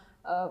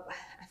 I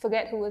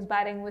forget who was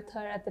batting with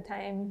her at the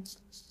time.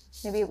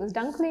 Maybe it was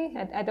Dunkley.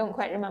 I don't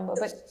quite remember.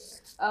 But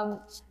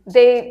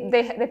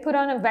they put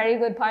on a very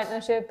good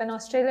partnership, and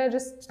Australia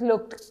just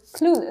looked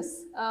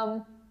clueless.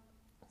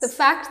 The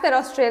fact that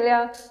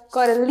Australia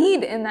got a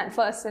lead in that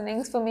first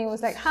innings for me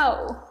was like,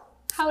 how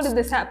did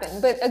this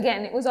happen? But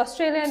again, it was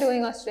Australia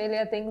doing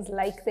Australia things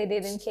like they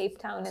did in Cape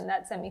Town in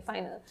that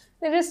semi-final.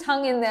 They just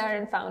hung in there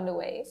and found a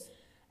way.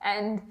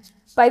 And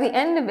by the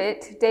end of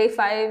it, day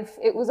 5,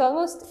 it was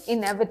almost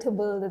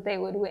inevitable that they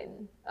would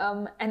win.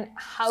 And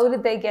how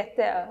did they get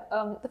there?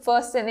 The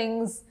first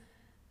innings,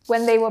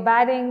 when they were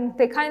batting,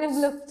 they kind of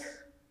looked,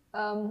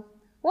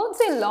 won't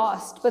say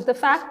lost, but the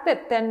fact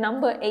that their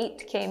number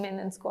 8 came in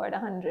and scored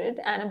 100,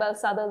 Annabelle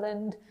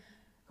Sutherland,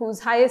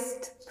 whose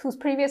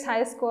previous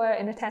highest score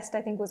in a test,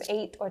 I think, was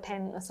 8 or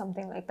 10 or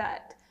something like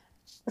that.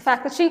 The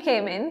fact that she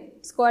came in,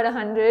 scored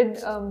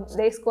 100,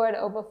 they scored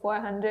over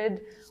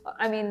 400.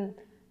 I mean,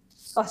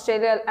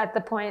 Australia at the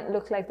point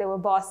looked like they were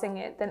bossing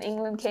it. Then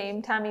England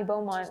came, Tammy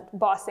Beaumont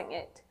bossing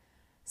it.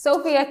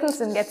 Sophie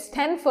Eccleston gets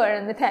 10 for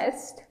in the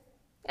test,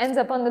 ends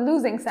up on the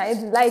losing side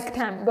like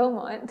Tammy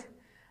Beaumont.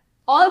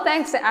 All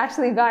thanks to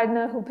Ashley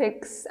Gardner, who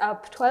picks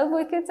up 12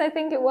 wickets, I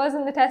think it was,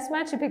 in the test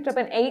match. She picked up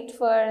an 8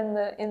 for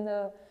in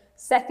the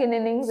second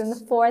innings, in the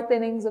 4th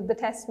innings of the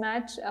test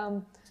match.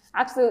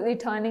 Absolutely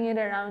turning it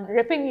around,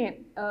 ripping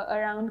it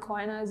around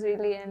corners,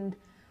 really. And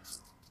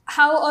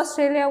how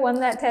Australia won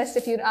that test,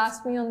 if you'd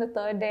asked me on the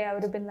 3rd day, I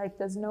would have been like,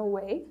 there's no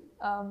way.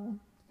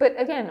 But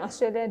again,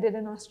 Australia did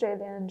in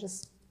Australia and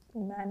just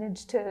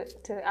managed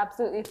to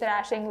absolutely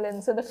thrash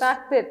England. So the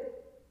fact that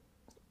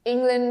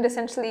England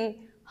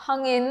essentially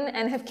hung in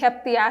and have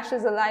kept the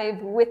Ashes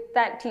alive with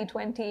that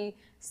T20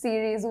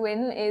 series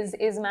win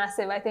is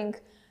massive. I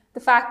think the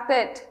fact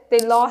that they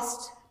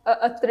lost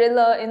a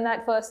thriller in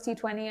that first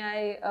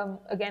T20I,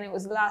 again, it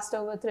was the last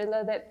over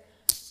thriller that,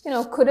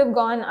 could have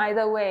gone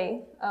either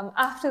way.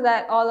 After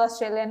that, all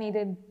Australia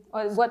needed,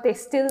 or what they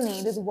still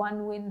need, is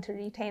one win to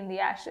retain the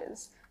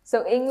Ashes.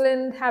 So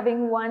England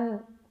having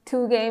won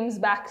 2 games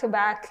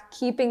back-to-back,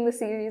 keeping the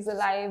series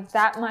alive,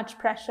 that much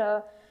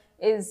pressure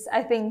is,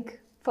 I think,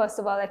 first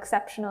of all,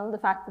 exceptional, the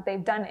fact that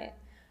they've done it.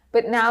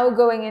 But now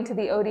going into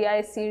the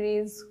ODI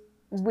series,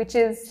 which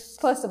is,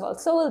 first of all,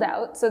 sold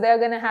out, so they're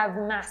going to have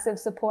massive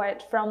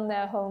support from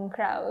their home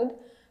crowd.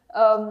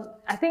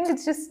 I think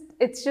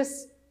it's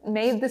just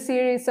made the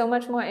series so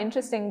much more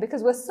interesting,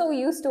 because we're so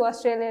used to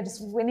Australia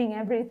just winning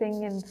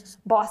everything and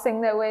bossing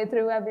their way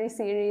through every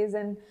series.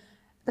 And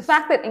the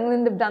fact that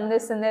England have done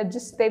this and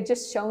they've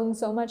just shown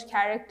so much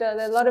character.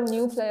 There are a lot of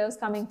new players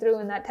coming through.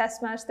 In that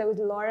test match, there was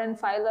Lauren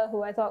Filer,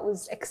 who I thought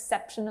was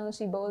exceptional.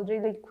 She bowled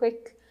really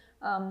quick.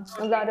 A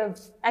lot of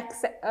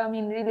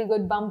really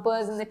good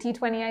bumpers. In the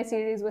T20I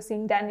series, we're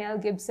seeing Danielle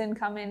Gibson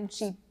come in.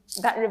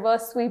 That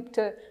reverse sweep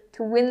to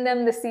win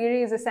them the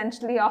series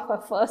essentially off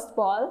her first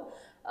ball.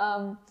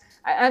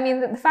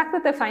 The fact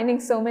that they're finding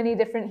so many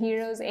different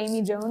heroes.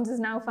 Amy Jones has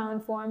now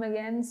found form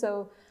again.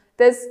 So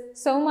there's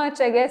so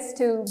much, I guess,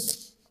 to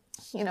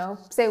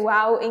say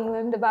wow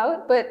England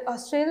about. But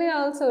Australia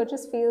also, it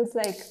just feels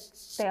like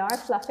they are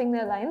fluffing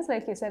their lines,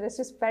 like you said. It's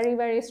just very,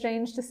 very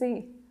strange to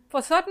see.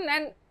 For certain,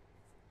 and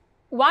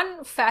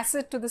one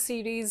facet to the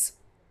series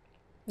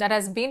that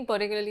has been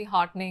particularly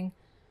heartening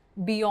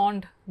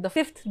beyond the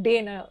 5th day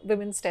in a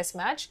women's test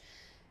match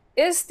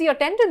is the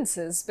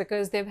attendances,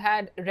 because they've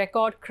had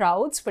record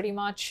crowds pretty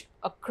much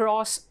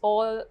across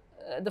all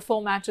the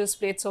 4 matches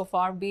played so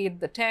far, be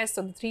it the test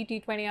or the 3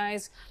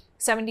 T20Is,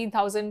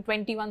 17,000,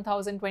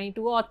 21,000,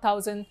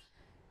 22,000.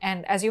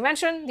 And as you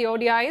mentioned, the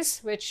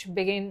ODIs, which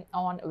begin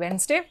on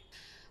Wednesday,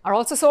 are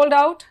also sold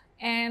out.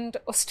 And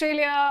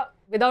Australia,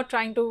 without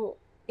trying to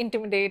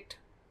intimidate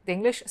the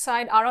English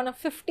side, are on a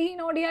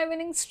 15 ODI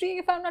winning streak,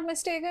 if I'm not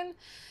mistaken.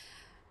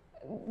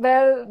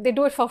 Well, they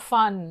do it for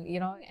fun,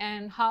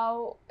 and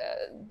how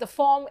the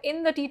form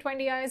in the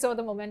T20Is or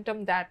the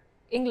momentum that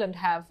England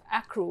have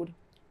accrued,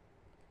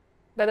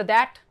 whether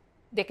that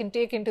they can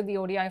take into the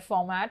ODI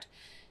format,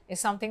 is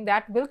something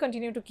that will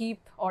continue to keep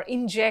or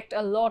inject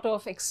a lot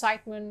of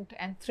excitement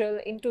and thrill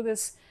into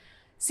this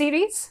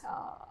series.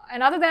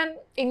 And other than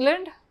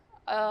England,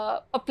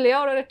 a player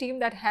or a team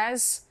that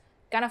has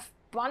kind of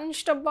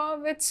punched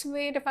above its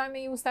weight, if I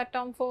may use that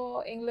term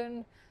for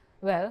England,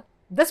 well,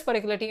 this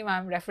particular team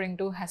I'm referring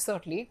to has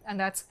certainly, and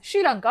that's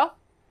Sri Lanka,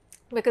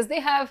 because they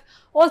have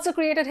also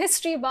created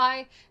history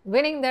by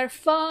winning their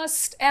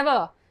first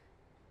ever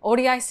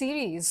ODI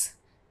series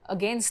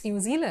against New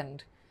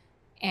Zealand.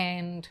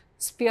 And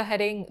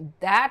spearheading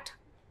that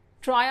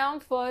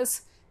triumph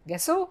was,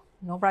 guess who?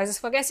 No prizes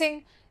for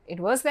guessing. It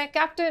was their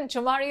captain,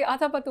 Chamari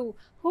Athapaththu,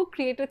 who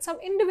created some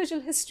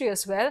individual history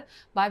as well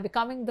by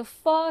becoming the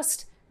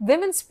first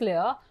women's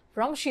player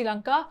from Sri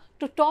Lanka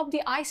to top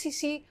the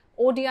ICC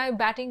ODI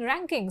batting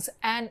rankings,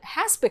 and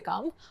has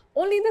become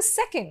only the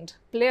 2nd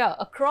player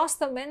across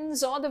the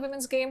men's or the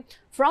women's game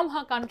from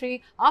her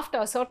country after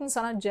a certain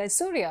Sanat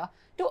Jayasuriya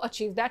to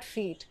achieve that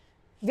feat.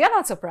 We are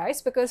not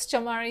surprised, because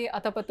Chamari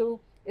Athapaththu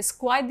is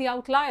quite the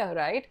outlier,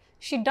 right?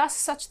 She does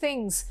such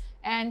things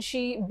and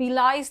she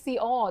belies the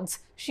odds,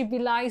 she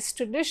belies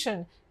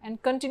tradition,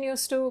 and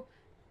continues to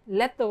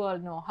let the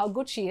world know how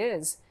good she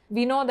is.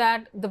 We know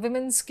that the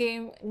women's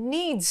game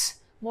needs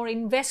more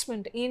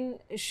investment in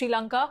Sri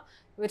Lanka,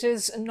 which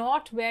is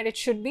not where it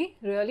should be,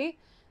 really.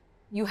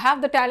 You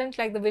have the talent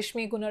like the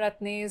Vishmi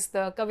Gunaratnes,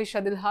 the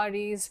Kavisha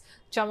Dilharis,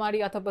 Chamari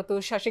Athapaththu,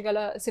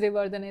 Shashikala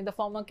Sirivardhane, the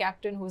former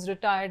captain who's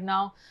retired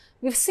now.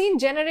 We've seen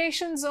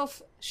generations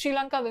of Sri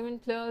Lanka women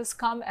players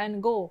come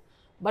and go.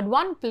 But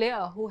one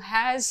player who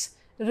has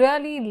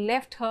really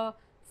left her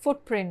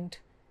footprint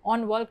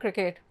on world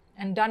cricket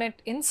and done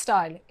it in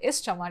style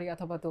is Chamari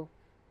Athapaththu.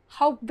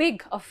 How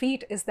big a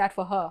feat is that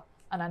for her,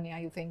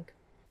 Ananya, you think?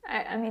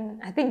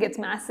 I think it's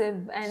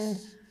massive, and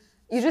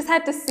you just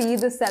had to see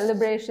the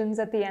celebrations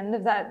at the end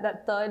of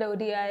that 3rd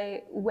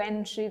ODI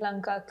when Sri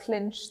Lanka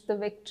clinched the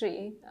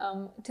victory,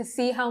 to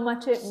see how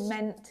much it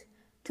meant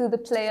to the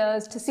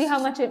players, to see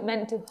how much it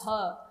meant to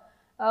her.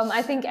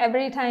 I think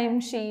every time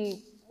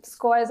she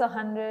scores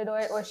 100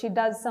 or she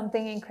does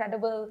something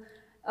incredible,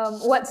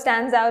 what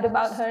stands out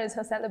about her is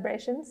her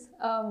celebrations.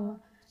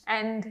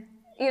 And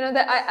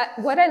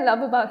what I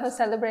love about her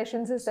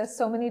celebrations is there's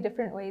so many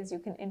different ways you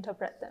can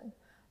interpret them.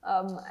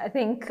 I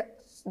think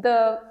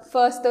the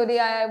first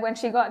ODI, when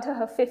she got to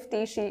her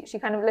 50, she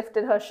kind of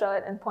lifted her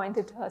shirt and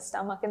pointed to her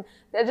stomach. And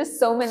there are just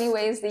so many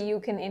ways that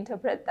you can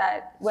interpret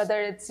that, whether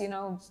it's,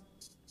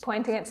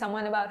 pointing at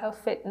someone about her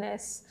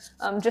fitness,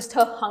 just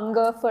her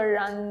hunger for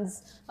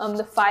runs,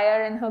 the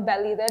fire in her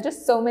belly. There are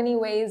just so many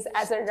ways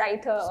as a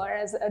writer or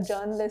as a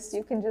journalist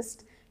you can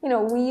just,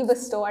 weave a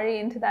story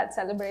into that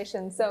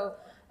celebration. So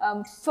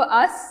For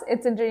us,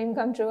 it's a dream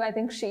come true. I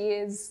think she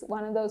is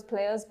one of those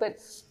players, but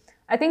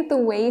I think the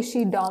way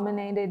she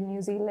dominated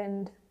New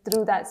Zealand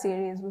through that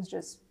series was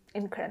just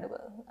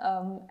incredible.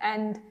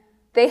 And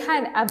they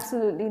had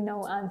absolutely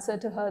no answer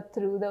to her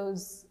through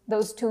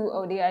those two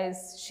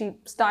ODIs. She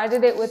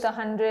started it with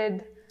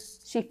 100.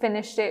 She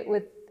finished it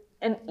with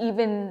an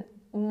even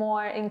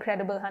more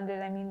incredible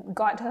 100. I mean,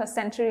 got her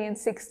century in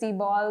 60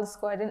 balls,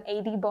 scored an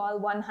 80 ball,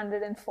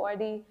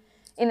 140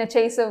 in a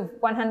chase of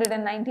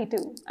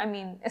 192. I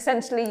mean,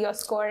 essentially you're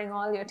scoring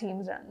all your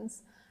team's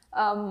runs.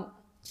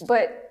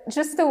 But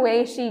just the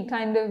way she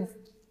kind of,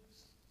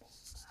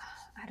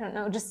 I don't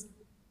know, just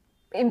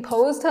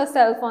imposed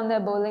herself on their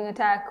bowling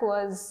attack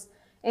was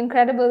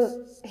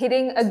incredible.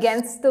 Hitting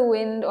against the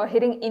wind or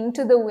hitting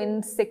into the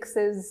wind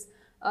sixes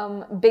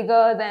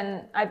bigger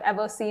than I've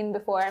ever seen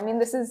before. I mean,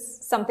 this is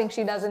something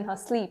she does in her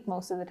sleep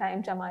most of the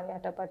time, Chamari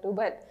Athapaththu,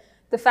 but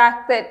the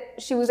fact that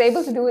she was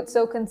able to do it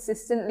so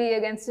consistently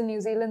against a New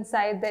Zealand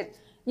side that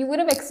you would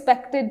have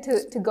expected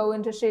to go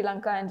into Sri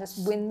Lanka and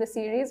just win the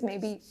series,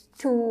 maybe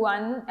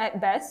 2-1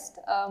 at best.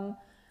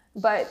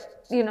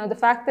 But, you know, the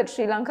fact that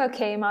Sri Lanka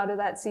came out of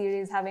that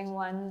series having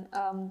won,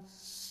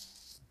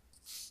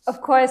 of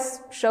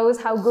course,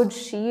 shows how good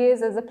she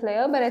is as a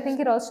player, but I think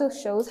it also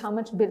shows how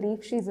much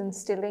belief she's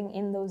instilling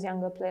in those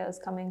younger players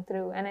coming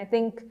through. And I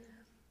think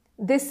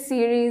this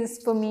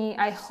series, for me,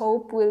 I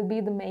hope will be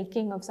the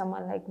making of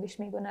someone like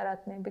Vishmi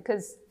Gunaratne,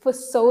 because for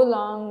so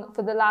long,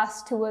 for the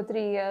last 2 or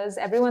 3 years,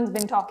 everyone's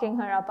been talking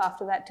her up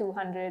after that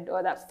 200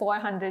 or that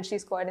 400 she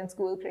scored in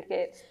school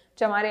cricket.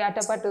 Chamari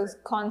Athapaththu's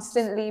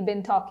constantly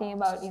been talking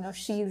about, you know,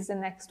 she's the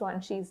next one,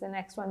 she's the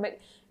next one. But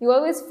you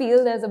always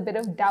feel there's a bit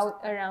of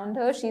doubt around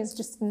her. She's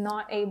just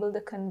not able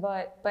to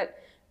convert. But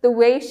the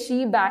way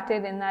she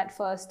batted in that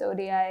first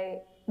ODI,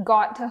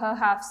 got to her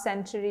half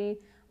century,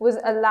 was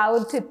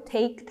allowed to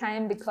take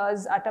time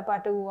because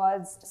Athapaththu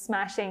was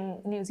smashing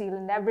New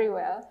Zealand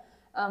everywhere.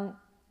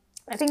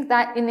 I think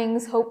that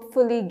innings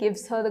hopefully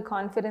gives her the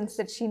confidence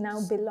that she now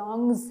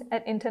belongs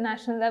at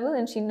international level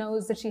and she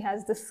knows that she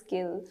has the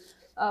skill.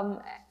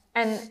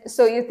 And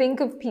so you think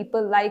of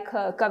people like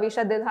her.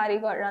 Kavisha Dilhari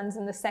got runs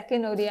in the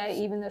second ODI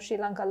even though Sri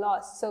Lanka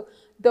lost. So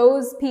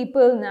those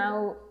people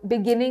now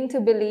beginning to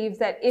believe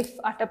that if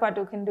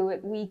Athapaththu can do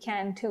it, we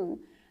can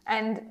too.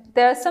 And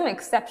there are some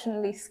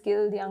exceptionally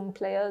skilled young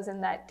players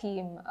in that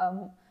team.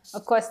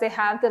 Of course, they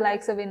have the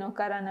likes of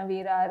Inoka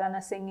Ranavira,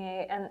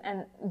 Ranasinghe,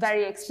 and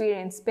very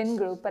experienced spin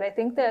group. But I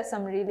think there are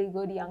some really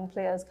good young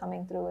players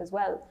coming through as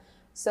well.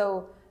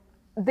 So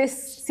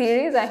this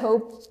series, I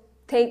hope,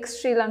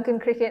 takes Sri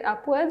Lankan cricket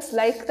upwards.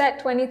 Like that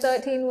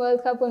 2013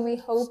 World Cup when we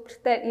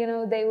hoped that, you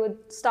know, they would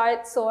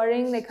start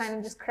soaring. They kind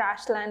of just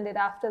crash landed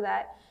after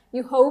that.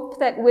 You hope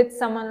that with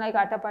someone like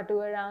Athapaththu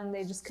around,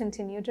 they just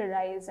continue to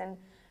rise. And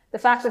the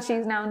fact that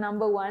she's now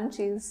 #1,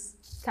 she's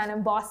kind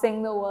of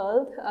bossing the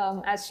world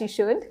as she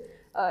should,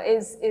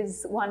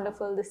 is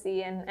wonderful to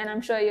see. And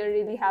I'm sure you're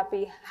really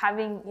happy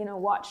having, you know,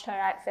 watched her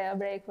at fair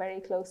break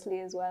very closely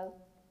as well.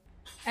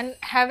 And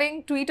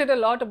having tweeted a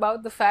lot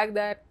about the fact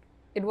that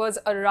it was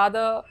a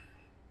rather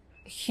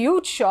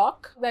huge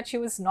shock that she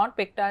was not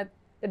picked at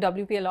the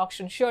WPL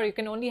auction. Sure, you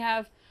can only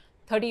have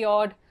 30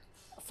 odd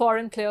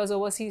foreign players,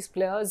 overseas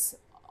players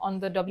on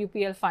the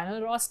WPL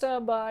final roster,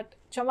 but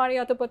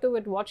Chamari Athapaththu,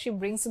 with what she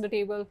brings to the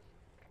table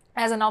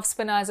as an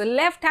off-spinner, as a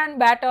left-hand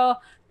batter,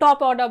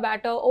 top-order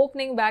batter,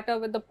 opening batter,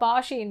 with the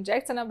power she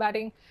injects in her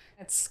batting,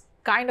 it's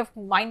kind of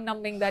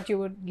mind-numbing that you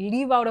would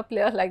leave out a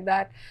player like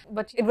that.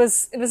 But it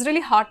was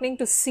really heartening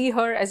to see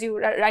her, as you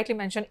rightly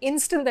mentioned,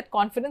 instill that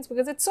confidence,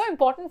 because it's so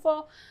important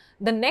for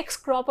the next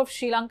crop of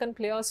Sri Lankan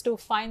players to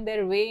find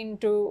their way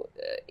into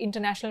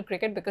international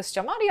cricket, because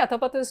Chamari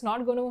Athapaththu is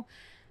not going to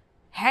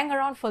hang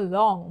around for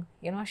long.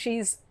 You know,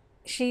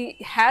 she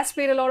has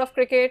played a lot of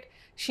cricket.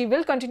 She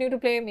will continue to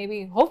play,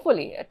 maybe,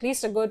 hopefully, at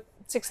least a good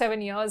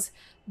 6-7 years.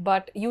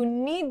 But you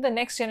need the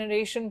next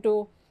generation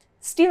to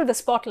steal the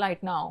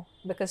spotlight now,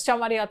 because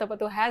Chamari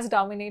Athapaththu has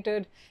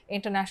dominated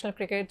international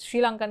cricket, Sri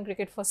Lankan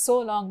cricket for so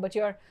long. But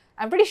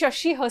I'm pretty sure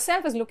she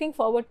herself is looking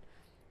forward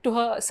to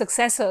her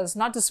successors,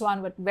 not just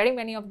one, but very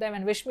many of them.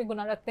 And Vishmi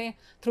Gunaratne,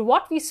 through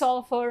what we saw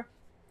of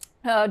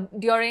her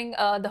during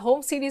the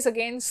home series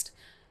against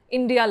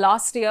India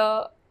last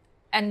year,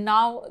 and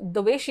now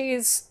the way she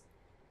is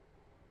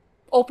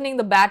opening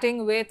the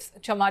batting with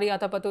Chamari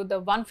Athapaththu, the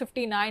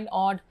 159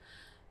 odd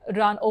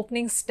run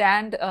opening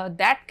stand,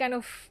 that kind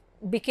of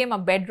became a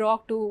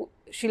bedrock to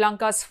Sri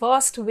Lanka's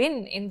first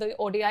win in the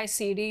ODI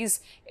series.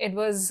 It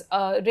was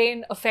a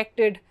rain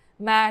affected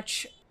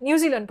match. New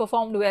Zealand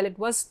performed well. It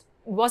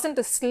wasn't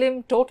a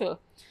slim total,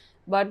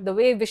 but the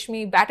way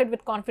Vishmi batted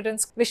with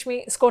confidence,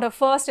 Vishmi scored her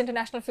first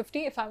international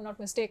 50, if I'm not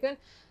mistaken.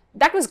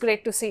 That was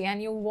great to see.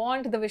 And you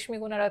want the Vishmi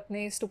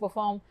Gunaratnes to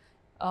perform,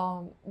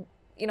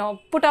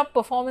 put up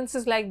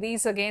performances like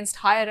these against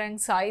higher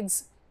ranked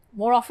sides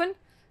more often.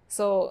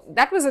 So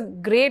that was a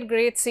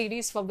great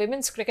series for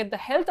women's cricket, the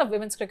health of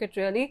women's cricket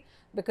really,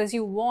 because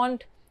you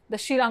want the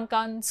Sri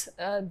Lankans,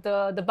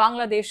 the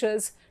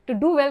Bangladeshis to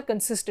do well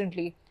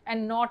consistently,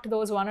 and not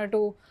those 1 or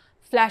 2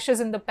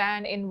 flashes in the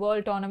pan in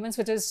world tournaments,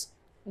 which is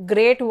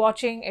great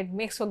watching. It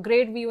makes for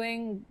great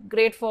viewing,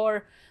 great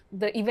for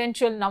the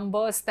eventual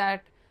numbers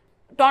that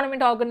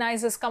tournament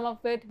organizers come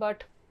up with,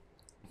 but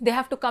they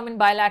have to come in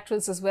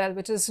bilaterals as well,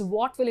 which is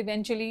what will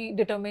eventually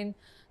determine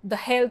the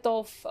health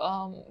of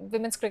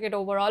women's cricket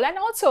overall, and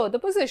also the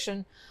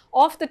position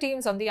of the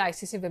teams on the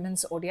ICC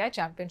Women's ODI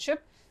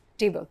Championship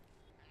table.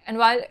 And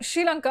while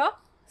Sri Lanka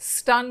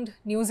stunned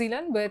New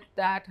Zealand with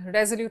that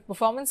resolute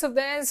performance of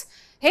theirs,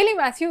 Hayley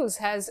Matthews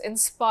has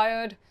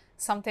inspired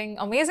something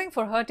amazing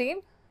for her team,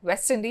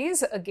 West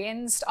Indies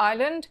against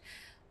Ireland.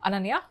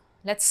 Ananya,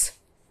 let's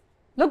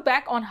look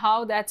back on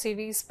how that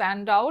series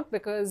panned out,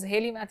 because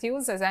Hayley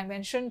Matthews, as I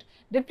mentioned,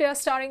 did play a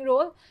starring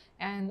role,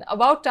 and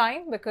about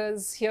time,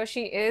 because here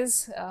she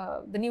is,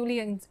 the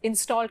newly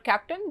installed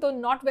captain, though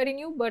not very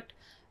new, but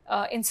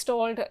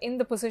installed in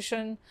the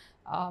position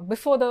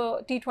before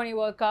the T20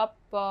 World Cup.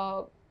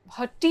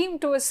 Her team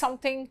too is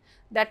something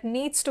that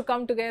needs to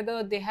come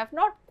together. They have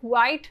not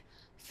quite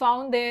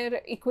found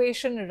their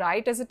equation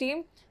right as a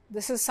team.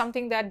 This is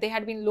something that they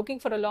had been looking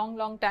for a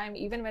long time,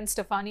 even when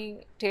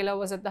Stephanie Taylor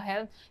was at the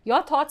helm.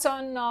 Your thoughts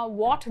on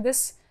what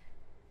this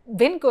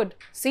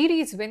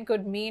series win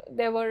could mean?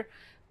 There were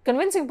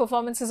convincing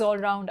performances all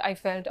round, I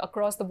felt,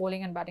 across the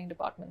bowling and batting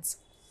departments.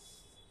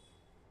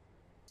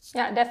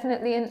 Yeah,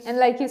 definitely. And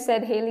like you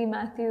said, Hayley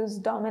Matthews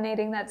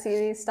dominating that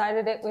series,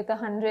 started it with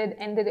 100,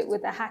 ended it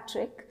with a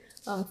hat-trick,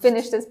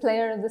 finished as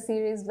player of the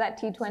series, that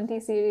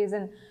T20 series.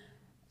 And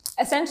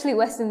essentially,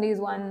 West Indies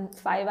won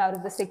 5 out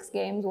of the 6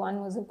 games. One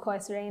was, of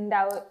course, rained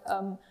out.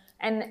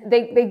 And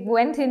they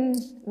went in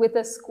with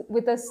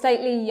a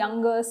slightly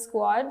younger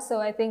squad. So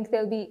I think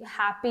they'll be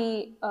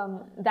happy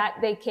that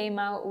they came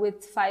out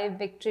with 5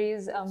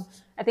 victories.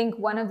 I think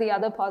one of the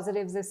other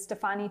positives is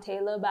Stephanie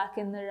Taylor back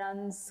in the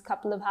runs,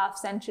 couple of half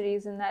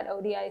centuries in that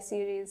ODI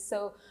series.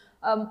 So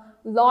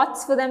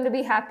lots for them to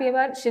be happy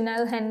about.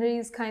 Chanel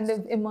Henry's kind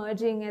of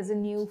emerging as a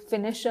new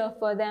finisher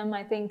for them.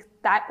 I think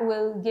that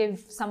will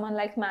give someone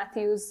like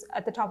Matthews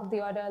at the top of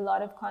the order a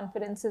lot of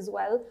confidence as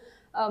well.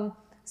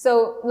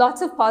 So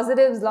lots of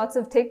positives, lots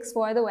of ticks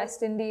for the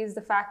West Indies.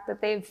 The fact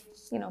that they've,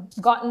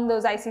 gotten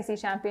those ICC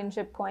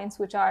Championship points,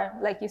 which are,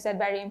 like you said,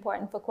 very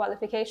important for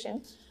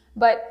qualification.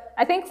 But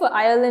I think for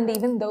Ireland,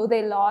 even though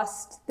they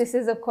lost, this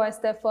is, of course,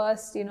 their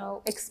first,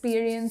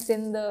 experience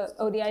in the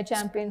ODI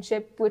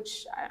Championship,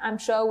 which I'm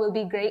sure will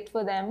be great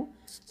for them.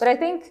 But I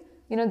think,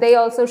 they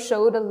also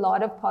showed a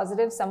lot of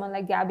positives. Someone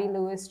like Gabby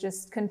Lewis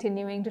just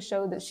continuing to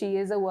show that she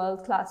is a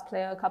world-class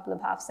player, a couple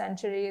of half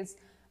centuries.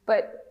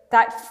 But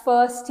that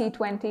first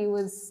T20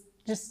 was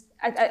just,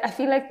 I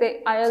feel like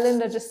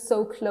Ireland are just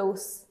so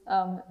close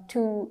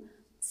to,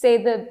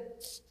 say, the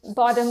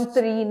bottom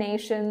 3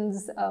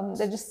 nations.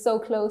 They're just so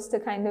close to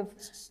kind of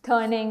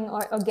turning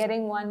or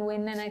getting one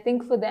win. And I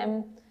think for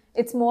them,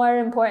 it's more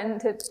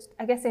important to,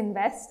 I guess,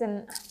 invest.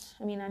 And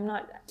I mean,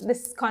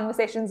 this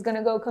conversation is going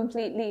to go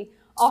completely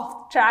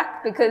off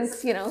track because,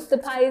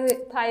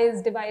 the pie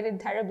is divided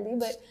terribly.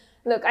 But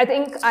look, I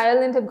think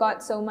Ireland have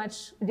got so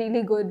much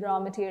really good raw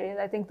material.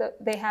 I think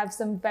that they have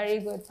some very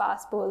good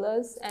fast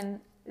bowlers and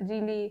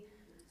really,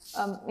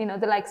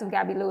 the likes of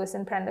Gabby Lewis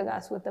and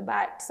Prendergast with the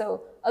bat.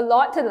 So a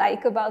lot to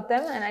like about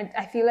them. And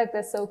I feel like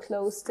they're so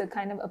close to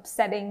kind of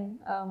upsetting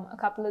a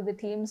couple of the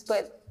teams.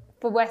 But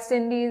for West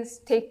Indies,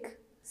 take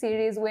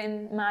series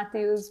win,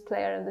 Matthews,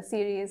 player of the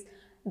series.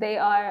 They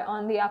are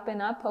on the up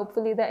and up.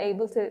 Hopefully they're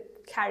able to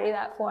carry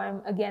that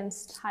form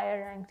against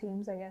higher ranked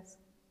teams, I guess.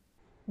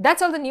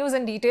 That's all the news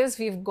and details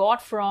we've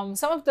got from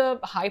some of the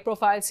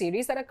high-profile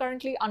series that are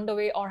currently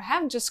underway or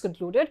have just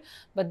concluded.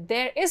 But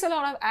there is a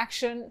lot of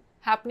action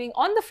happening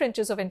on the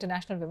fringes of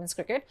international women's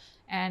cricket.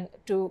 And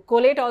to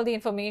collate all the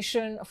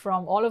information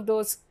from all of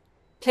those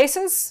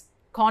places,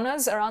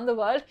 corners around the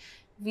world,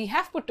 we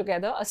have put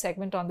together a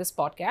segment on this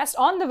podcast,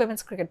 on the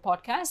Women's Cricket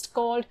Podcast,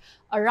 called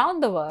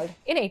Around the World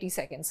in 80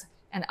 Seconds.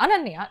 And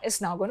Ananya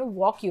is now going to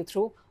walk you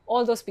through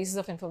all those pieces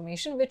of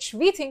information which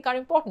we think are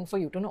important for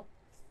you to know.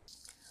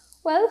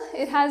 Well,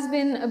 it has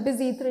been a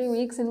busy 3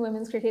 weeks in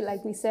women's cricket,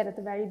 like we said at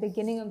the very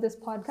beginning of this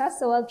podcast,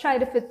 so I'll try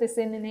to fit this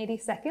in 80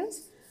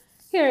 seconds.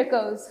 Here it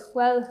goes.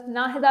 Well,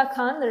 Nahida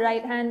Khan, the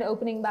right-hand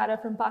opening batter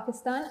from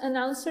Pakistan,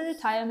 announced her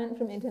retirement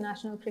from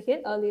international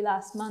cricket early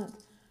last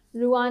month.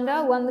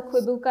 Rwanda won the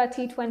Kwibuka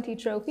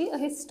T20 trophy, a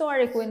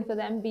historic win for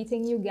them,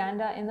 beating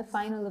Uganda in the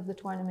final of the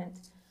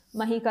tournament.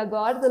 Mahika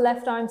Gaur, the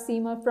left-arm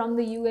seamer from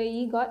the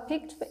UAE, got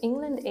picked for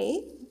England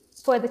A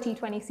for the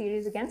T20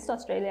 series against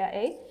Australia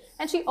A,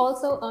 and she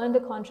also earned a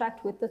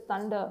contract with the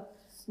Thunder.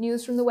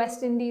 News from the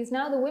West Indies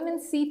now. The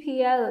women's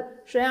CPL,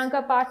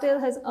 Shreyanka Patil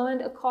has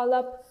earned a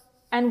call-up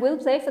and will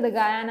play for the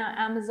Guyana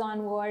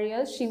Amazon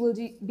Warriors. She will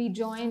be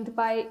joined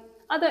by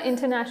other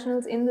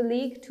internationals in the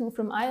league, 2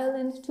 from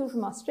Ireland, 2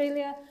 from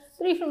Australia,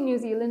 3 from New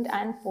Zealand,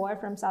 and 4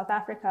 from South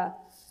Africa.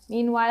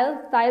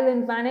 Meanwhile,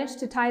 Thailand managed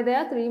to tie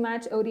their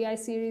 3-match ODI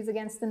series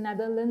against the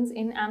Netherlands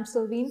in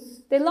Amstelveen.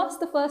 They lost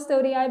the first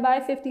ODI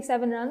by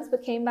 57 runs,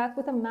 but came back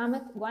with a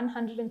mammoth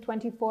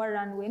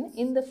 124-run win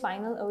in the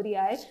final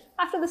ODI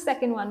after the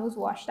second one was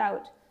washed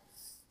out.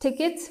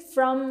 Tickets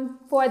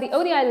for the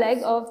ODI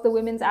leg of the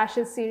Women's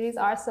Ashes series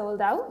are sold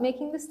out,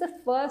 making this the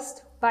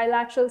first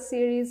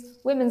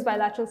women's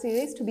bilateral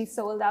series to be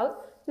sold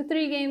out. The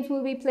 3 games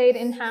will be played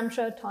in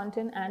Hampshire,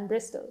 Taunton and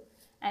Bristol.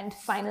 And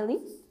finally,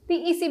 the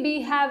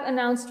ECB have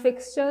announced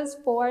fixtures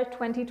for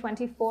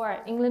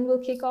 2024. England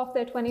will kick off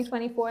their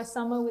 2024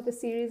 summer with a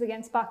series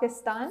against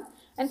Pakistan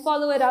and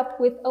follow it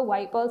up with a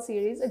white ball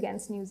series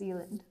against New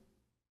Zealand.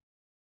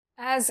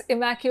 As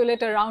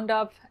immaculate a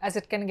roundup as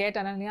it can get,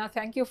 Ananya,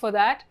 thank you for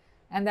that.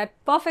 And that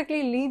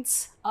perfectly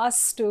leads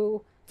us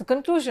to the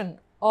conclusion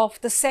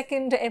of the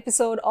second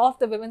episode of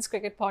the Women's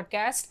Cricket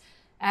Podcast.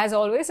 As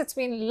always, it's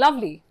been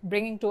lovely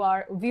bringing to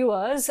our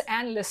viewers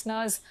and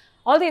listeners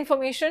all the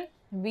information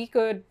we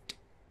could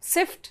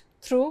sift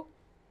through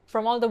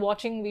from all the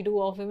watching we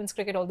do of women's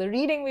cricket, all the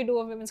reading we do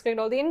of women's cricket,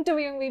 all the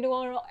interviewing we do,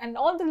 and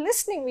all the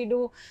listening we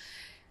do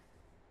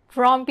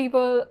from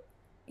people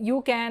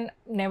you can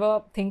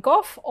never think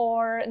of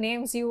or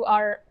names you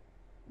are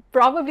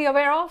probably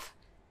aware of.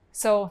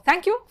 So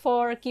thank you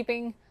for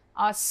keeping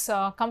us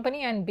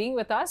company and being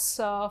with us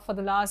for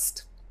the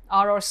last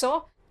hour or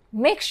so.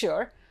 Make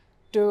sure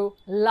to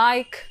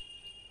like,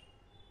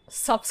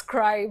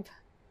 subscribe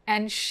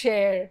and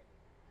share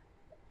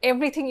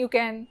everything you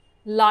can.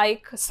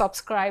 Like,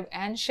 subscribe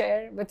and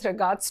share with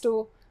regards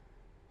to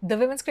the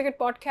Women's Cricket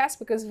Podcast,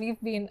 because we've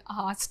been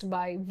asked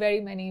by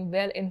very many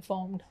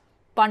well-informed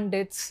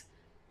pundits,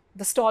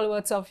 the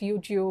stalwarts of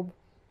YouTube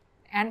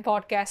and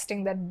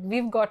podcasting, that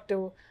we've got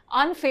to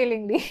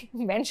unfailingly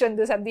mention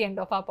this at the end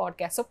of our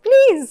podcast. So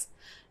please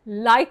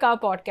like our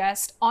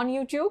podcast on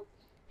YouTube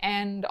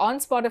and on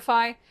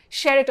Spotify,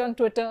 share it on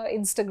Twitter,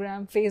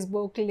 Instagram,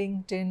 Facebook,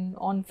 LinkedIn,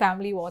 on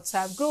family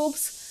WhatsApp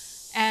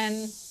groups,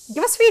 and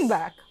give us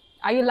feedback.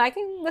 Are you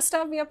liking the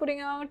stuff we are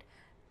putting out?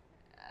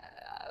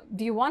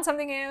 Do you want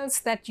something else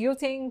that you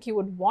think you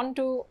would want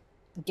to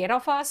get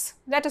off us?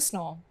 Let us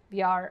know.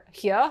 We are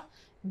here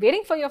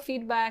waiting for your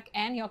feedback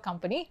and your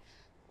company.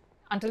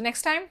 Until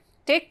next time,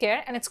 take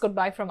care, and it's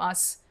goodbye from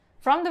us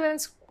from the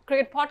Women's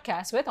Cricket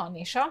Podcast with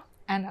Annesha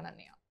and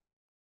Ananya.